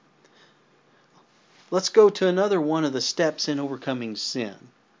 Let's go to another one of the steps in overcoming sin.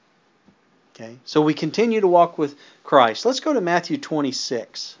 Okay, so we continue to walk with Christ. Let's go to Matthew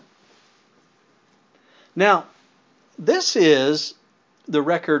 26. Now, this is the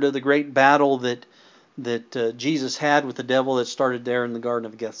record of the great battle that Jesus had with the devil that started there in the Garden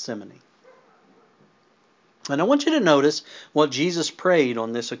of Gethsemane. And I want you to notice what Jesus prayed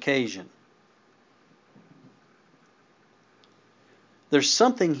on this occasion. There's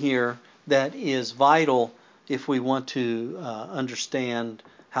something here that is vital if we want to understand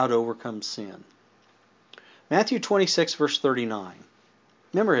how to overcome sin. Matthew 26, verse 39.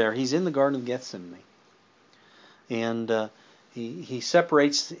 Remember there, he's in the Garden of Gethsemane. And he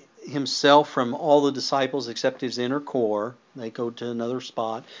separates himself from all the disciples except his inner core. They go to another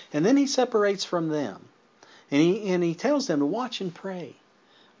spot. And then he separates from them. And he tells them to watch and pray.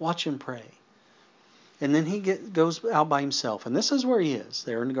 Watch and pray. And then he goes out by himself. And this is where he is,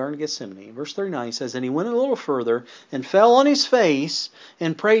 there in the Garden of Gethsemane. Verse 39 he says, and he went a little further and fell on his face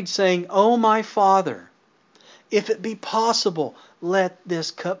and prayed, saying, O my Father, if it be possible, let this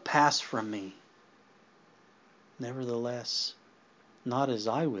cup pass from me. Nevertheless, not as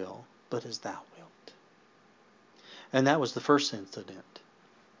I will, but as thou wilt. And that was the first incident.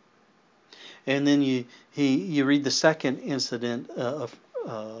 And then you read the second incident of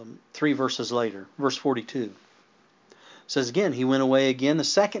 3 verses later, verse 42. It says again, he went away again the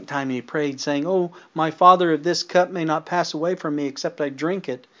second time and he prayed, saying, O my Father, if this cup may not pass away from me except I drink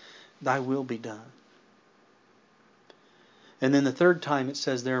it, thy will be done. And then the third time it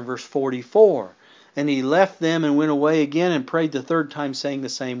says there in verse 44, and he left them and went away again and prayed the third time, saying the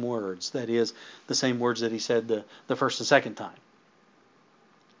same words. That is, the same words that he said the first and second time.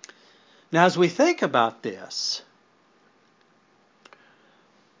 Now as we think about this,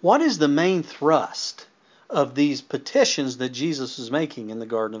 what is the main thrust of these petitions that Jesus was making in the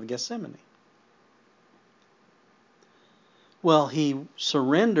Garden of Gethsemane? Well, he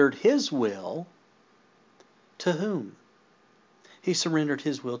surrendered his will to whom? He surrendered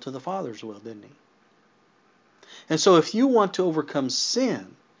his will to the Father's will, didn't he? And so if you want to overcome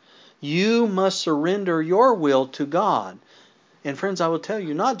sin, you must surrender your will to God. And friends, I will tell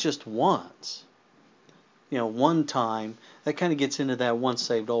you, not just once. One time, that kind of gets into that once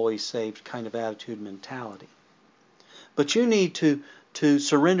saved, always saved kind of attitude mentality. But you need to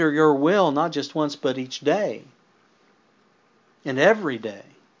surrender your will not just once, but each day. And every day.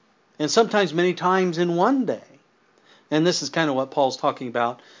 And sometimes many times in one day. And this is kind of what Paul's talking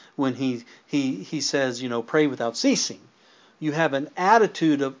about when he says, pray without ceasing. You have an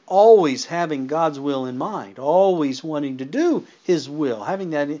attitude of always having God's will in mind, always wanting to do his will, having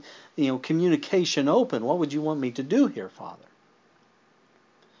that communication open. What would you want me to do here, Father?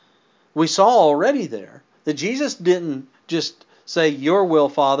 We saw already there that Jesus didn't just say, your will,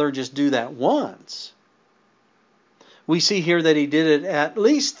 Father, just do that once. We see here that he did it at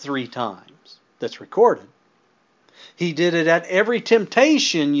least 3 times. That's recorded. He did it at every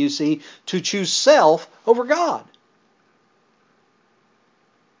temptation, you see, to choose self over God.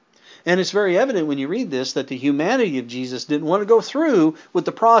 And it's very evident when you read this that the humanity of Jesus didn't want to go through with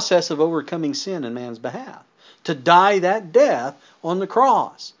the process of overcoming sin in man's behalf. To die that death on the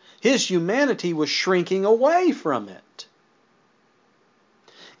cross. His humanity was shrinking away from it.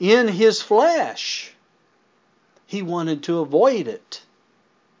 In his flesh, he wanted to avoid it.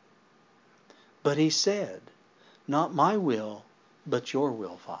 But he said, not my will, but your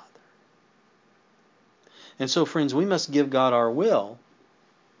will, Father. And so, friends, we must give God our will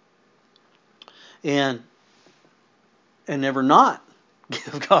and never not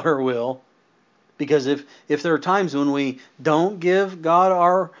give God our will. Because if there are times when we don't give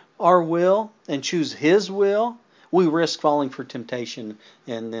God our will and choose his will, we risk falling for temptation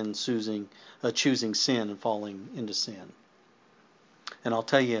and then choosing sin and falling into sin. And I'll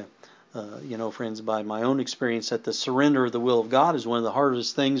tell you, Friends, by my own experience, that the surrender of the will of God is one of the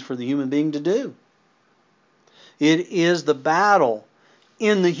hardest things for the human being to do. It is the battle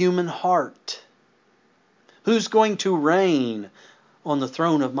in the human heart. Who's going to reign on the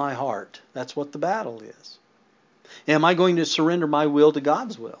throne of my heart? That's what the battle is. Am I going to surrender my will to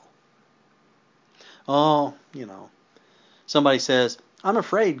God's will? Oh, somebody says, I'm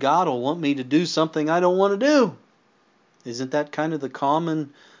afraid God will want me to do something I don't want to do. Isn't that kind of the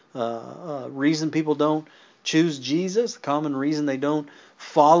common reason people don't choose Jesus? The common reason they don't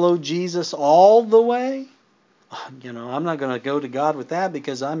follow Jesus all the way? I'm not going to go to God with that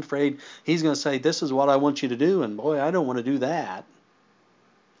because I'm afraid He's going to say, this is what I want you to do, and boy, I don't want to do that.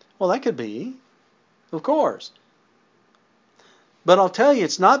 Well, that could be, of course. But I'll tell you,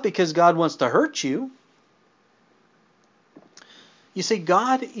 it's not because God wants to hurt you. You see,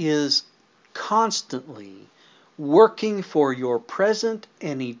 God is constantly working for your present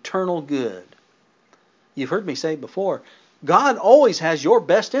and eternal good. You've heard me say it before. God always has your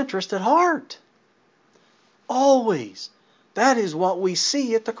best interest at heart. Always. That is what we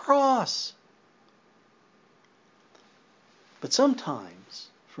see at the cross. But sometimes,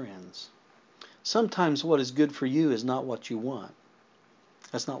 friends, sometimes what is good for you is not what you want.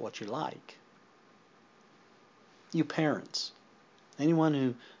 That's not what you like. You parents,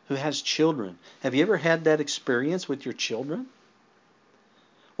 anyone who has children, have you ever had that experience with your children?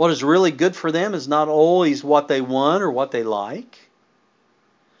 What is really good for them is not always what they want or what they like.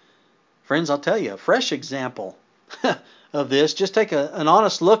 Friends, I'll tell you, a fresh example of this, just take an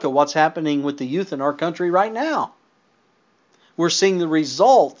honest look at what's happening with the youth in our country right now. We're seeing the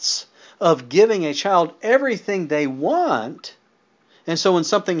results of giving a child everything they want. And so when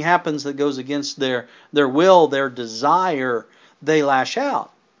something happens that goes against their will, their desire, they lash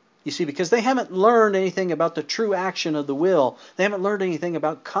out. You see, because they haven't learned anything about the true action of the will. They haven't learned anything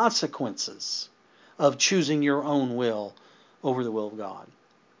about consequences of choosing your own will over the will of God.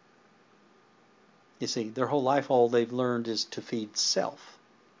 You see, their whole life, all they've learned is to feed self.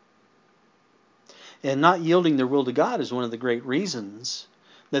 And not yielding their will to God is one of the great reasons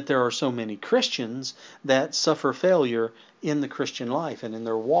that there are so many Christians that suffer failure in the Christian life and in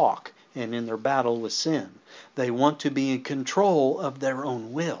their walk and in their battle with sin. They want to be in control of their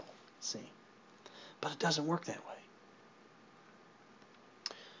own will, see. But it doesn't work that way.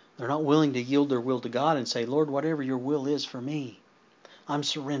 They're not willing to yield their will to God and say, Lord, whatever your will is for me, I'm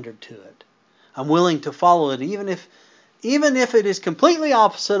surrendered to it. I'm willing to follow it, even if it is completely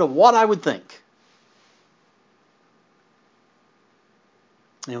opposite of what I would think.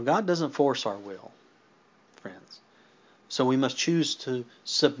 God doesn't force our will, friends. So we must choose to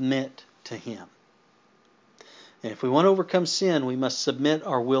submit to Him. And if we want to overcome sin, we must submit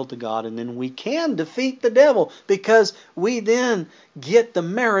our will to God, and then we can defeat the devil, because we then get the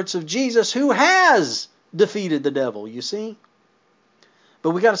merits of Jesus, who has defeated the devil, you see?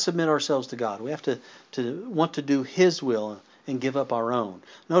 But we got to submit ourselves to God. We have to want to do His will and give up our own.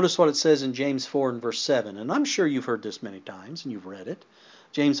 Notice what it says in James 4 and verse 7. And I'm sure you've heard this many times and you've read it.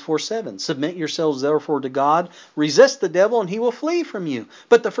 James 4:7. Submit yourselves therefore to God. Resist the devil and he will flee from you.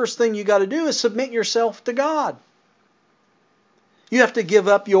 But the first thing you got to do is submit yourself to God. You have to give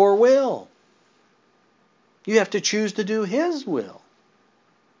up your will. You have to choose to do His will.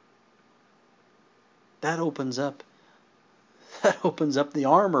 That opens up the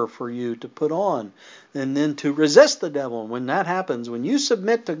armor for you to put on and then to resist the devil. When that happens, when you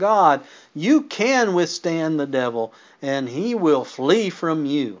submit to God, you can withstand the devil and he will flee from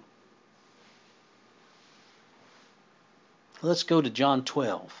you. Let's go to John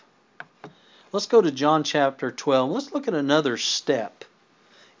 12. Let's go to John chapter 12. Let's look at another step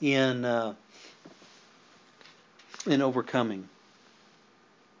in overcoming.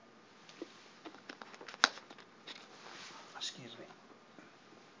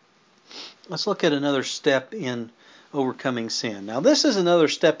 Let's look at another step in overcoming sin. Now, this is another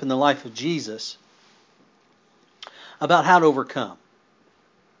step in the life of Jesus about how to overcome.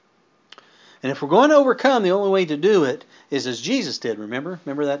 And if we're going to overcome, the only way to do it is as Jesus did. Remember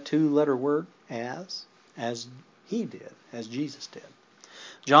that 2-letter word? As He did, as Jesus did.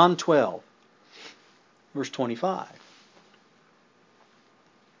 John 12, verse 25.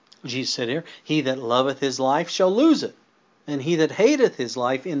 Jesus said here, He that loveth his life shall lose it. And he that hateth his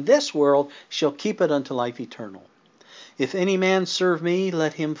life in this world shall keep it unto life eternal. If any man serve me,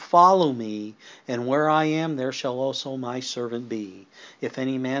 let him follow me, and where I am, there shall also my servant be. If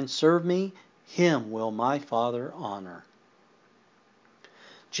any man serve me, him will my Father honor.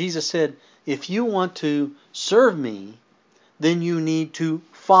 Jesus said, if you want to serve me, then you need to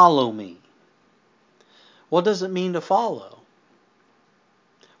follow me. What does it mean to follow?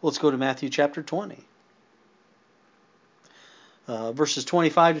 Let's go to Matthew chapter 20. Verses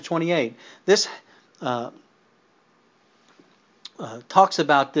 25 to 28. This talks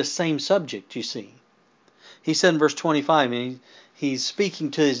about this same subject, you see. He said in verse 25, and he's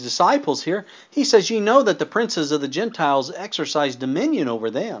speaking to his disciples here. He says, "Ye know that the princes of the Gentiles exercise dominion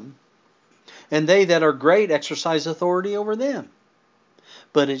over them, and they that are great exercise authority over them.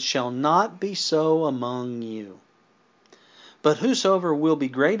 But it shall not be so among you. But whosoever will be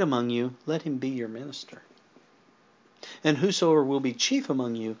great among you, let him be your minister. And whosoever will be chief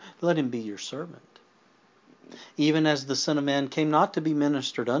among you, let him be your servant. Even as the Son of Man came not to be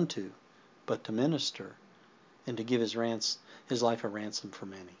ministered unto, but to minister, and to give his life a ransom for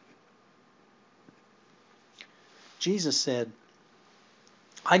many." Jesus said,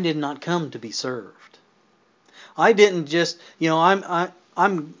 "I did not come to be served." I didn't just,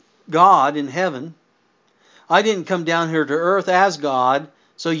 I'm God in heaven. I didn't come down here to earth as God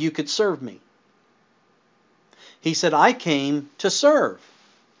so you could serve me. He said, I came to serve.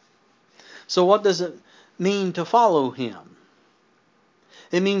 So what does it mean to follow him?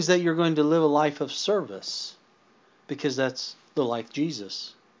 It means that you're going to live a life of service, because that's the life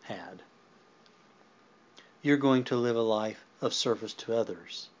Jesus had. You're going to live a life of service to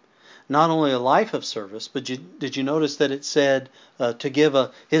others. Not only a life of service, but did you notice that it said to give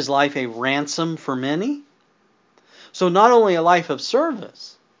his life a ransom for many? So not only a life of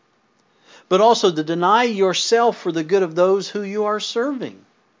service, but also to deny yourself for the good of those who you are serving.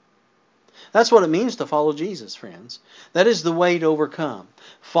 That's what it means to follow Jesus, friends. That is the way to overcome.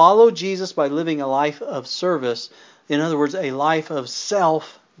 Follow Jesus by living a life of service. In other words, a life of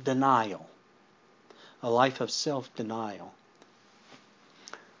self-denial. A life of self-denial.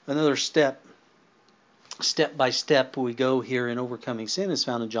 Another step by step we go here in overcoming sin is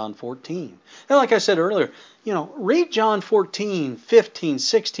found in John 14. And like I said earlier, read John 14, 15,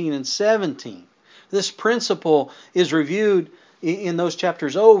 16, and 17. This principle is reviewed in those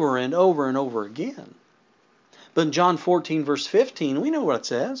chapters over and over and over again. But in John 14, verse 15, we know what it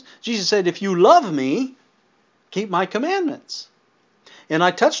says. Jesus said, "If you love me, keep my commandments." And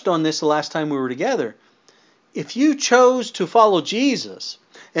I touched on this the last time we were together. If you chose to follow Jesus,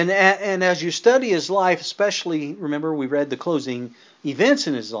 and as you study his life, especially, remember we read the closing events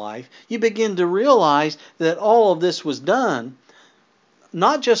in his life, you begin to realize that all of this was done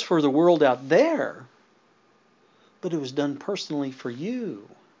not just for the world out there, but it was done personally for you.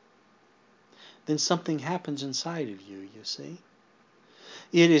 Then something happens inside of you, you see.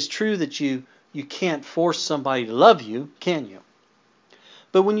 It is true that you can't force somebody to love you, can you?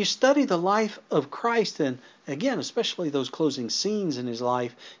 But when you study the life of Christ, and again, especially those closing scenes in his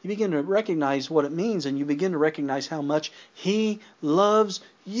life, you begin to recognize what it means, and you begin to recognize how much he loves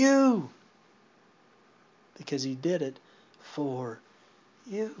you. Because he did it for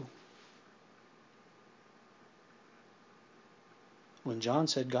you. When John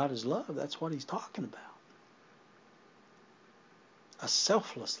said God is love, that's what he's talking about. A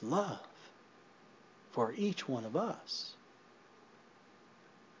selfless love for each one of us.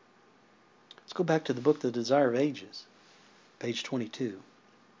 Let's go back to the book The Desire of Ages, page 22.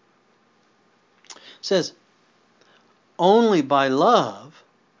 It says, "Only by love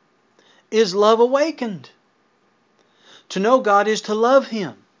is love awakened. To know God is to love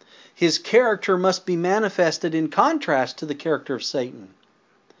him. His character must be manifested in contrast to the character of Satan.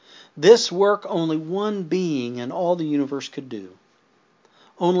 This work only one being in all the universe could do.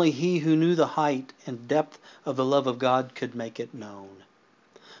 Only he who knew the height and depth of the love of God could make it known.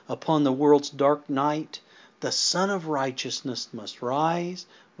 Upon the world's dark night, the Son of Righteousness must rise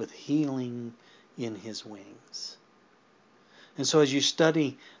with healing in his wings." And so as you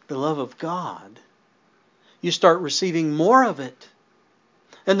study the love of God, you start receiving more of it.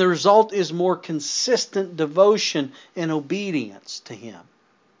 And the result is more consistent devotion and obedience to him.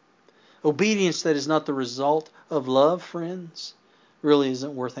 Obedience that is not the result of love, friends, really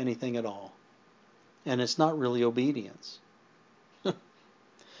isn't worth anything at all. And it's not really obedience.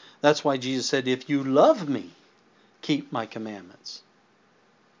 That's why Jesus said, "If you love me, keep my commandments."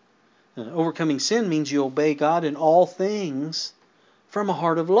 Overcoming sin means you obey God in all things from a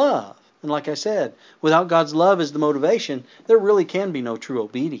heart of love. And like I said, without God's love as the motivation, there really can be no true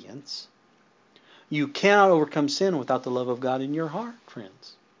obedience. You cannot overcome sin without the love of God in your heart,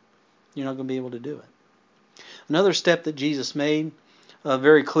 friends. You're not going to be able to do it. Another step that Jesus made,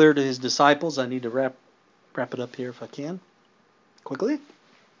 very clear to his disciples. I need to wrap it up here if I can, quickly.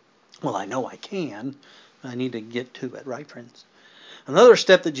 Well, I know I can. I need to get to it, right, friends? Another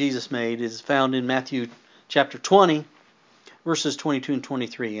step that Jesus made is found in Matthew chapter 20, verses 22 and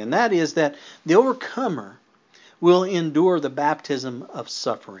 23. And that is that the overcomer will endure the baptism of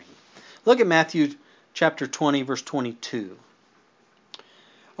suffering. Look at Matthew chapter 20, verse 22.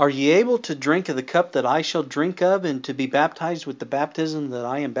 Are ye able to drink of the cup that I shall drink of, and to be baptized with the baptism that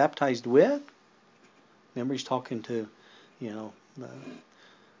I am baptized with? Remember, he's talking to,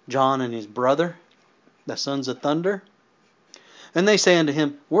 John and his brother, the sons of thunder. And they say unto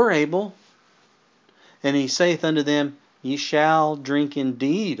him, We're able. And he saith unto them, Ye shall drink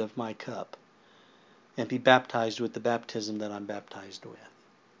indeed of my cup, and be baptized with the baptism that I'm baptized with.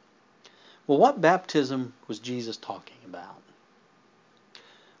 Well, what baptism was Jesus talking about?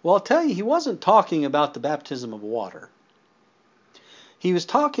 Well, I'll tell you, he wasn't talking about the baptism of water. He was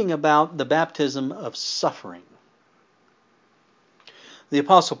talking about the baptism of suffering. The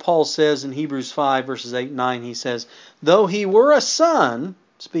Apostle Paul says in Hebrews 5, verses 8 and 9, he says, Though he were a son,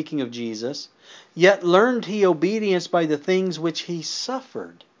 speaking of Jesus, yet learned he obedience by the things which he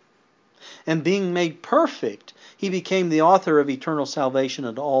suffered. And being made perfect, he became the author of eternal salvation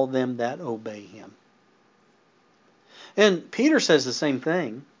unto all them that obey him. And Peter says the same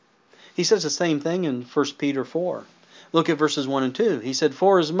thing. He says the same thing in 1 Peter 4. Look at verses 1 and 2. He said,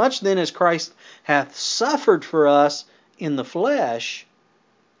 For as much then as Christ hath suffered for us in the flesh,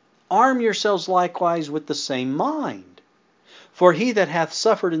 arm yourselves likewise with the same mind. For he that hath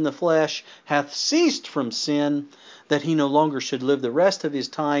suffered in the flesh hath ceased from sin, that he no longer should live the rest of his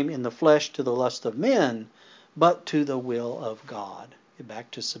time in the flesh to the lust of men, but to the will of God. Get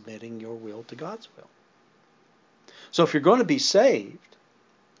back to submitting your will to God's will. So if you're going to be saved,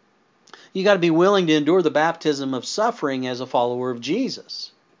 you got to be willing to endure the baptism of suffering as a follower of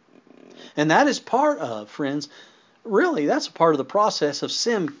Jesus. And that is part of, friends, really that's a part of the process of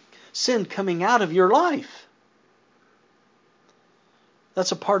sin coming out of your life.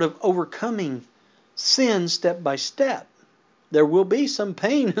 That's a part of overcoming sin step by step. There will be some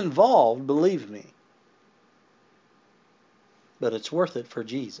pain involved, believe me. But it's worth it for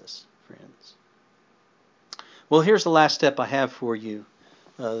Jesus, friends. Well, here's the last step I have for you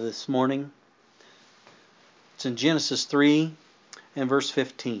this morning. It's in Genesis 3 and verse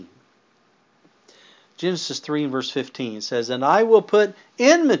 15. Genesis 3 and verse 15 it says, And I will put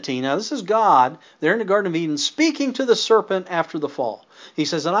enmity. Now this is God there in the Garden of Eden speaking to the serpent after the fall. He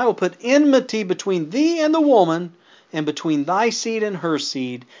says, And I will put enmity between thee and the woman, and between thy seed and her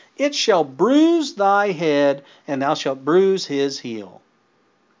seed. It shall bruise thy head, and thou shalt bruise his heel.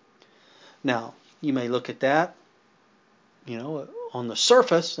 Now, you may look at that, on the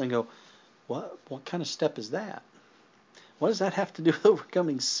surface and go, what kind of step is that? What does that have to do with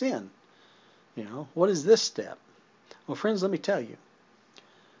overcoming sin? What is this step? Well, friends, let me tell you.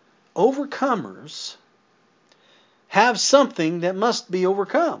 Overcomers have something that must be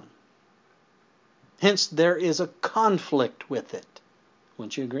overcome. Hence, there is a conflict with it.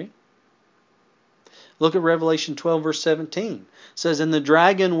 Wouldn't you agree? Look at Revelation 12, verse 17. It says, And the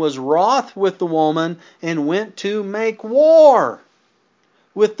dragon was wroth with the woman, and went to make war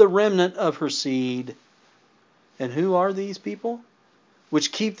with the remnant of her seed. And who are these people?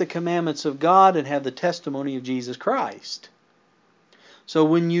 Which keep the commandments of God and have the testimony of Jesus Christ. So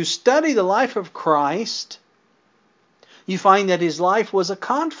when you study the life of Christ, you find that his life was a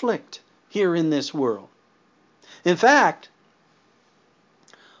conflict here in this world. In fact,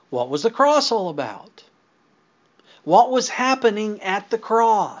 what was the cross all about? What was happening at the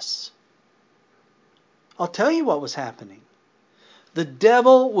cross? I'll tell you what was happening. The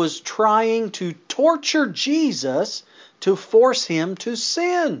devil was trying to torture Jesus to force him to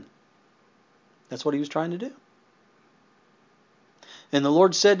sin. That's what he was trying to do. And the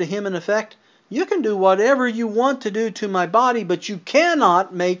Lord said to him in effect, You can do whatever you want to do to my body, but you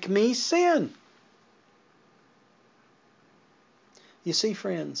cannot make me sin. You see,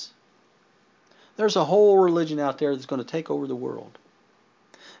 friends, there's a whole religion out there that's going to take over the world.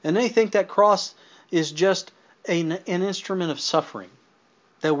 And they think that cross is just an instrument of suffering,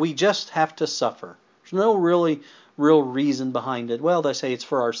 that we just have to suffer. There's no real reason behind it. Well, they say it's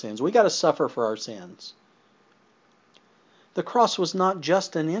for our sins. We got to suffer for our sins. The cross was not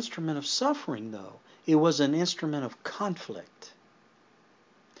just an instrument of suffering, though. It was an instrument of conflict.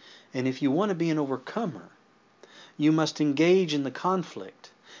 And if you want to be an overcomer, you must engage in the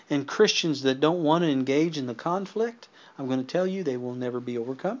conflict. And Christians that don't want to engage in the conflict, I'm going to tell you, they will never be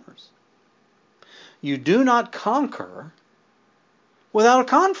overcomers. You do not conquer without a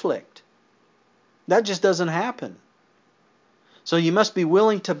conflict. That just doesn't happen. So you must be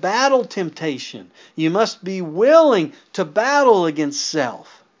willing to battle temptation. You must be willing to battle against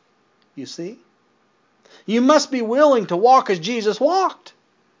self. You see? You must be willing to walk as Jesus walked.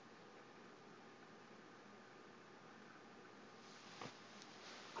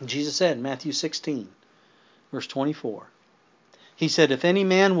 Jesus said in Matthew 16, Verse 24. He said, if any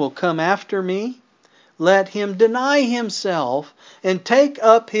man will come after me, let him deny himself and take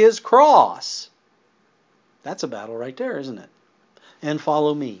up his cross. That's a battle right there, isn't it? And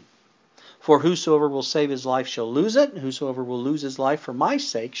follow me. For whosoever will save his life shall lose it, and whosoever will lose his life for my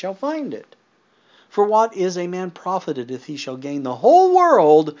sake shall find it. For what is a man profited if he shall gain the whole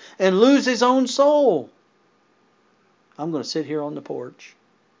world and lose his own soul? I'm going to sit here on the porch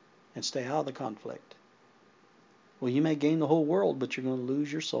and stay out of the conflict. Well, you may gain the whole world, but you're going to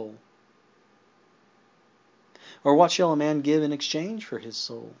lose your soul. Or what shall a man give in exchange for his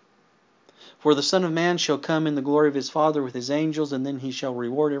soul? For the Son of Man shall come in the glory of his Father with his angels, and then he shall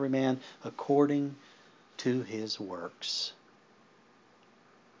reward every man according to his works.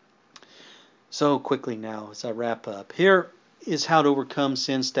 So quickly now, as I wrap up, here is how to overcome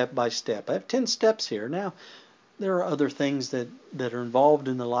sin step by step. I have 10 steps here. Now, there are other things that are involved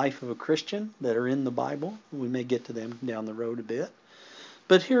in the life of a Christian that are in the Bible. We may get to them down the road a bit.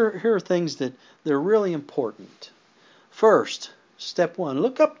 But here are things that they're really important. First, step 1,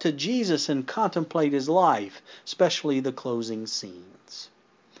 look up to Jesus and contemplate his life, especially the closing scenes.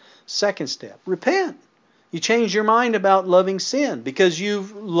 Second step, repent. You change your mind about loving sin because you're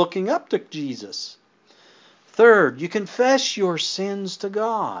looking up to Jesus. Third, you confess your sins to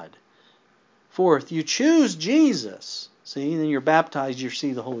God. Fourth, you choose Jesus. See, and then you're baptized, you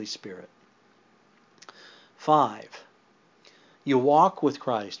receive the Holy Spirit. 5, you walk with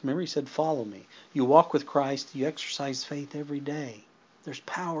Christ. Remember he said, follow me. You walk with Christ, you exercise faith every day. There's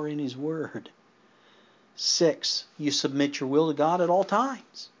power in his word. 6, you submit your will to God at all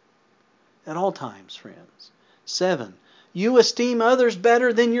times. At all times, friends. 7, you esteem others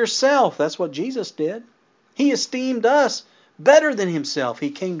better than yourself. That's what Jesus did. He esteemed us better than himself. He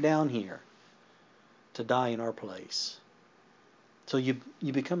came down here to die in our place. So you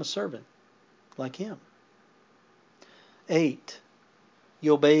become a servant like him. 8,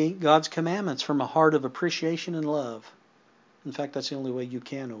 you obey God's commandments from a heart of appreciation and love. In fact, that's the only way you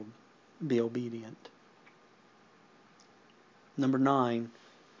can be obedient. Number 9,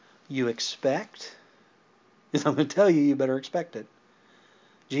 you expect. I'm going to tell you, you better expect it.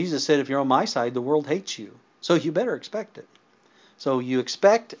 Jesus said, if you're on my side, the world hates you. So you better expect it. So you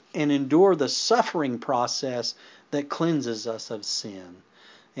expect and endure the suffering process that cleanses us of sin.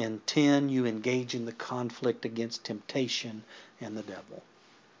 And 10, you engage in the conflict against temptation and the devil.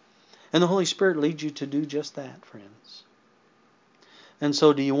 And the Holy Spirit leads you to do just that, friends. And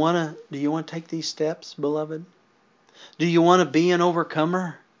so do you want to take these steps, beloved? Do you want to be an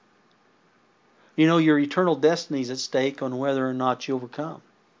overcomer? You know, your eternal destiny is at stake on whether or not you overcome.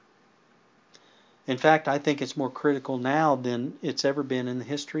 In fact, I think it's more critical now than it's ever been in the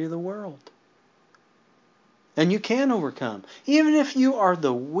history of the world. And you can overcome. Even if you are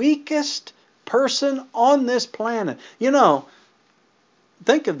the weakest person on this planet. You know,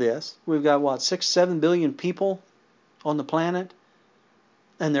 think of this. We've got, 6, 7 billion people on the planet.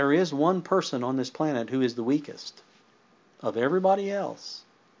 And there is one person on this planet who is the weakest of everybody else.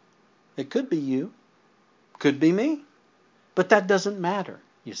 It could be you. Could be me. But that doesn't matter,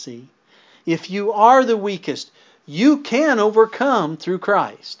 you see. If you are the weakest, you can overcome through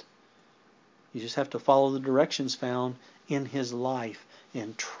Christ. You just have to follow the directions found in his life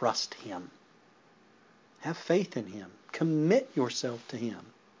and trust him. Have faith in him. Commit yourself to him.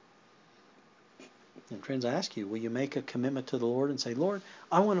 And friends, I ask you, will you make a commitment to the Lord and say, Lord,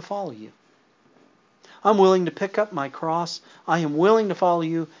 I want to follow you. I'm willing to pick up my cross. I am willing to follow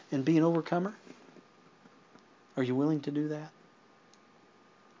you and be an overcomer. Are you willing to do that?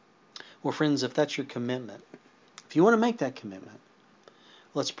 Well, friends, if that's your commitment, if you want to make that commitment,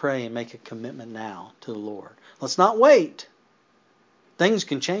 let's pray and make a commitment now to the Lord. Let's not wait. Things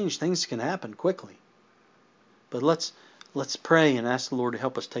can change. Things can happen quickly. But let's pray and ask the Lord to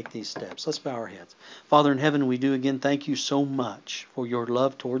help us take these steps. Let's bow our heads. Father in heaven, we do again thank you so much for your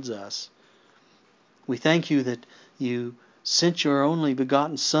love towards us. We thank you that you sent your only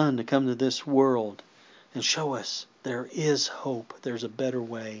begotten Son to come to this world and show us there is hope. There's a better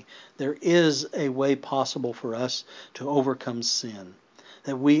way. There is a way possible for us to overcome sin.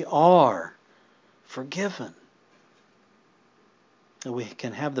 That we are forgiven. That we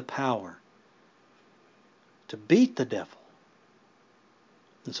can have the power to beat the devil.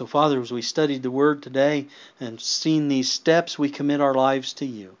 And so, Father, as we studied the Word today and seen these steps, we commit our lives to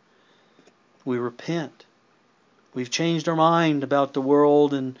you. We repent. We've changed our mind about the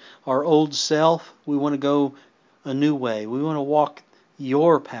world and our old self. We want to go a new way. We want to walk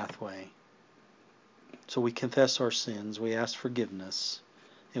your pathway. So we confess our sins. We ask forgiveness.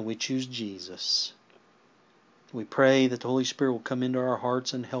 And we choose Jesus. We pray that the Holy Spirit will come into our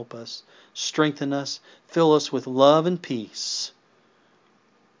hearts and help us, strengthen us, fill us with love and peace,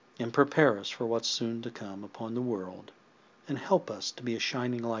 and prepare us for what's soon to come upon the world, and help us to be a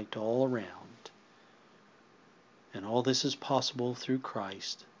shining light to all around. And all this is possible through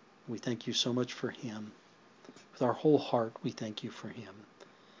Christ. We thank you so much for Him. With our whole heart, we thank you for Him.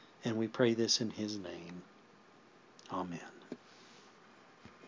 And we pray this in His name. Amen.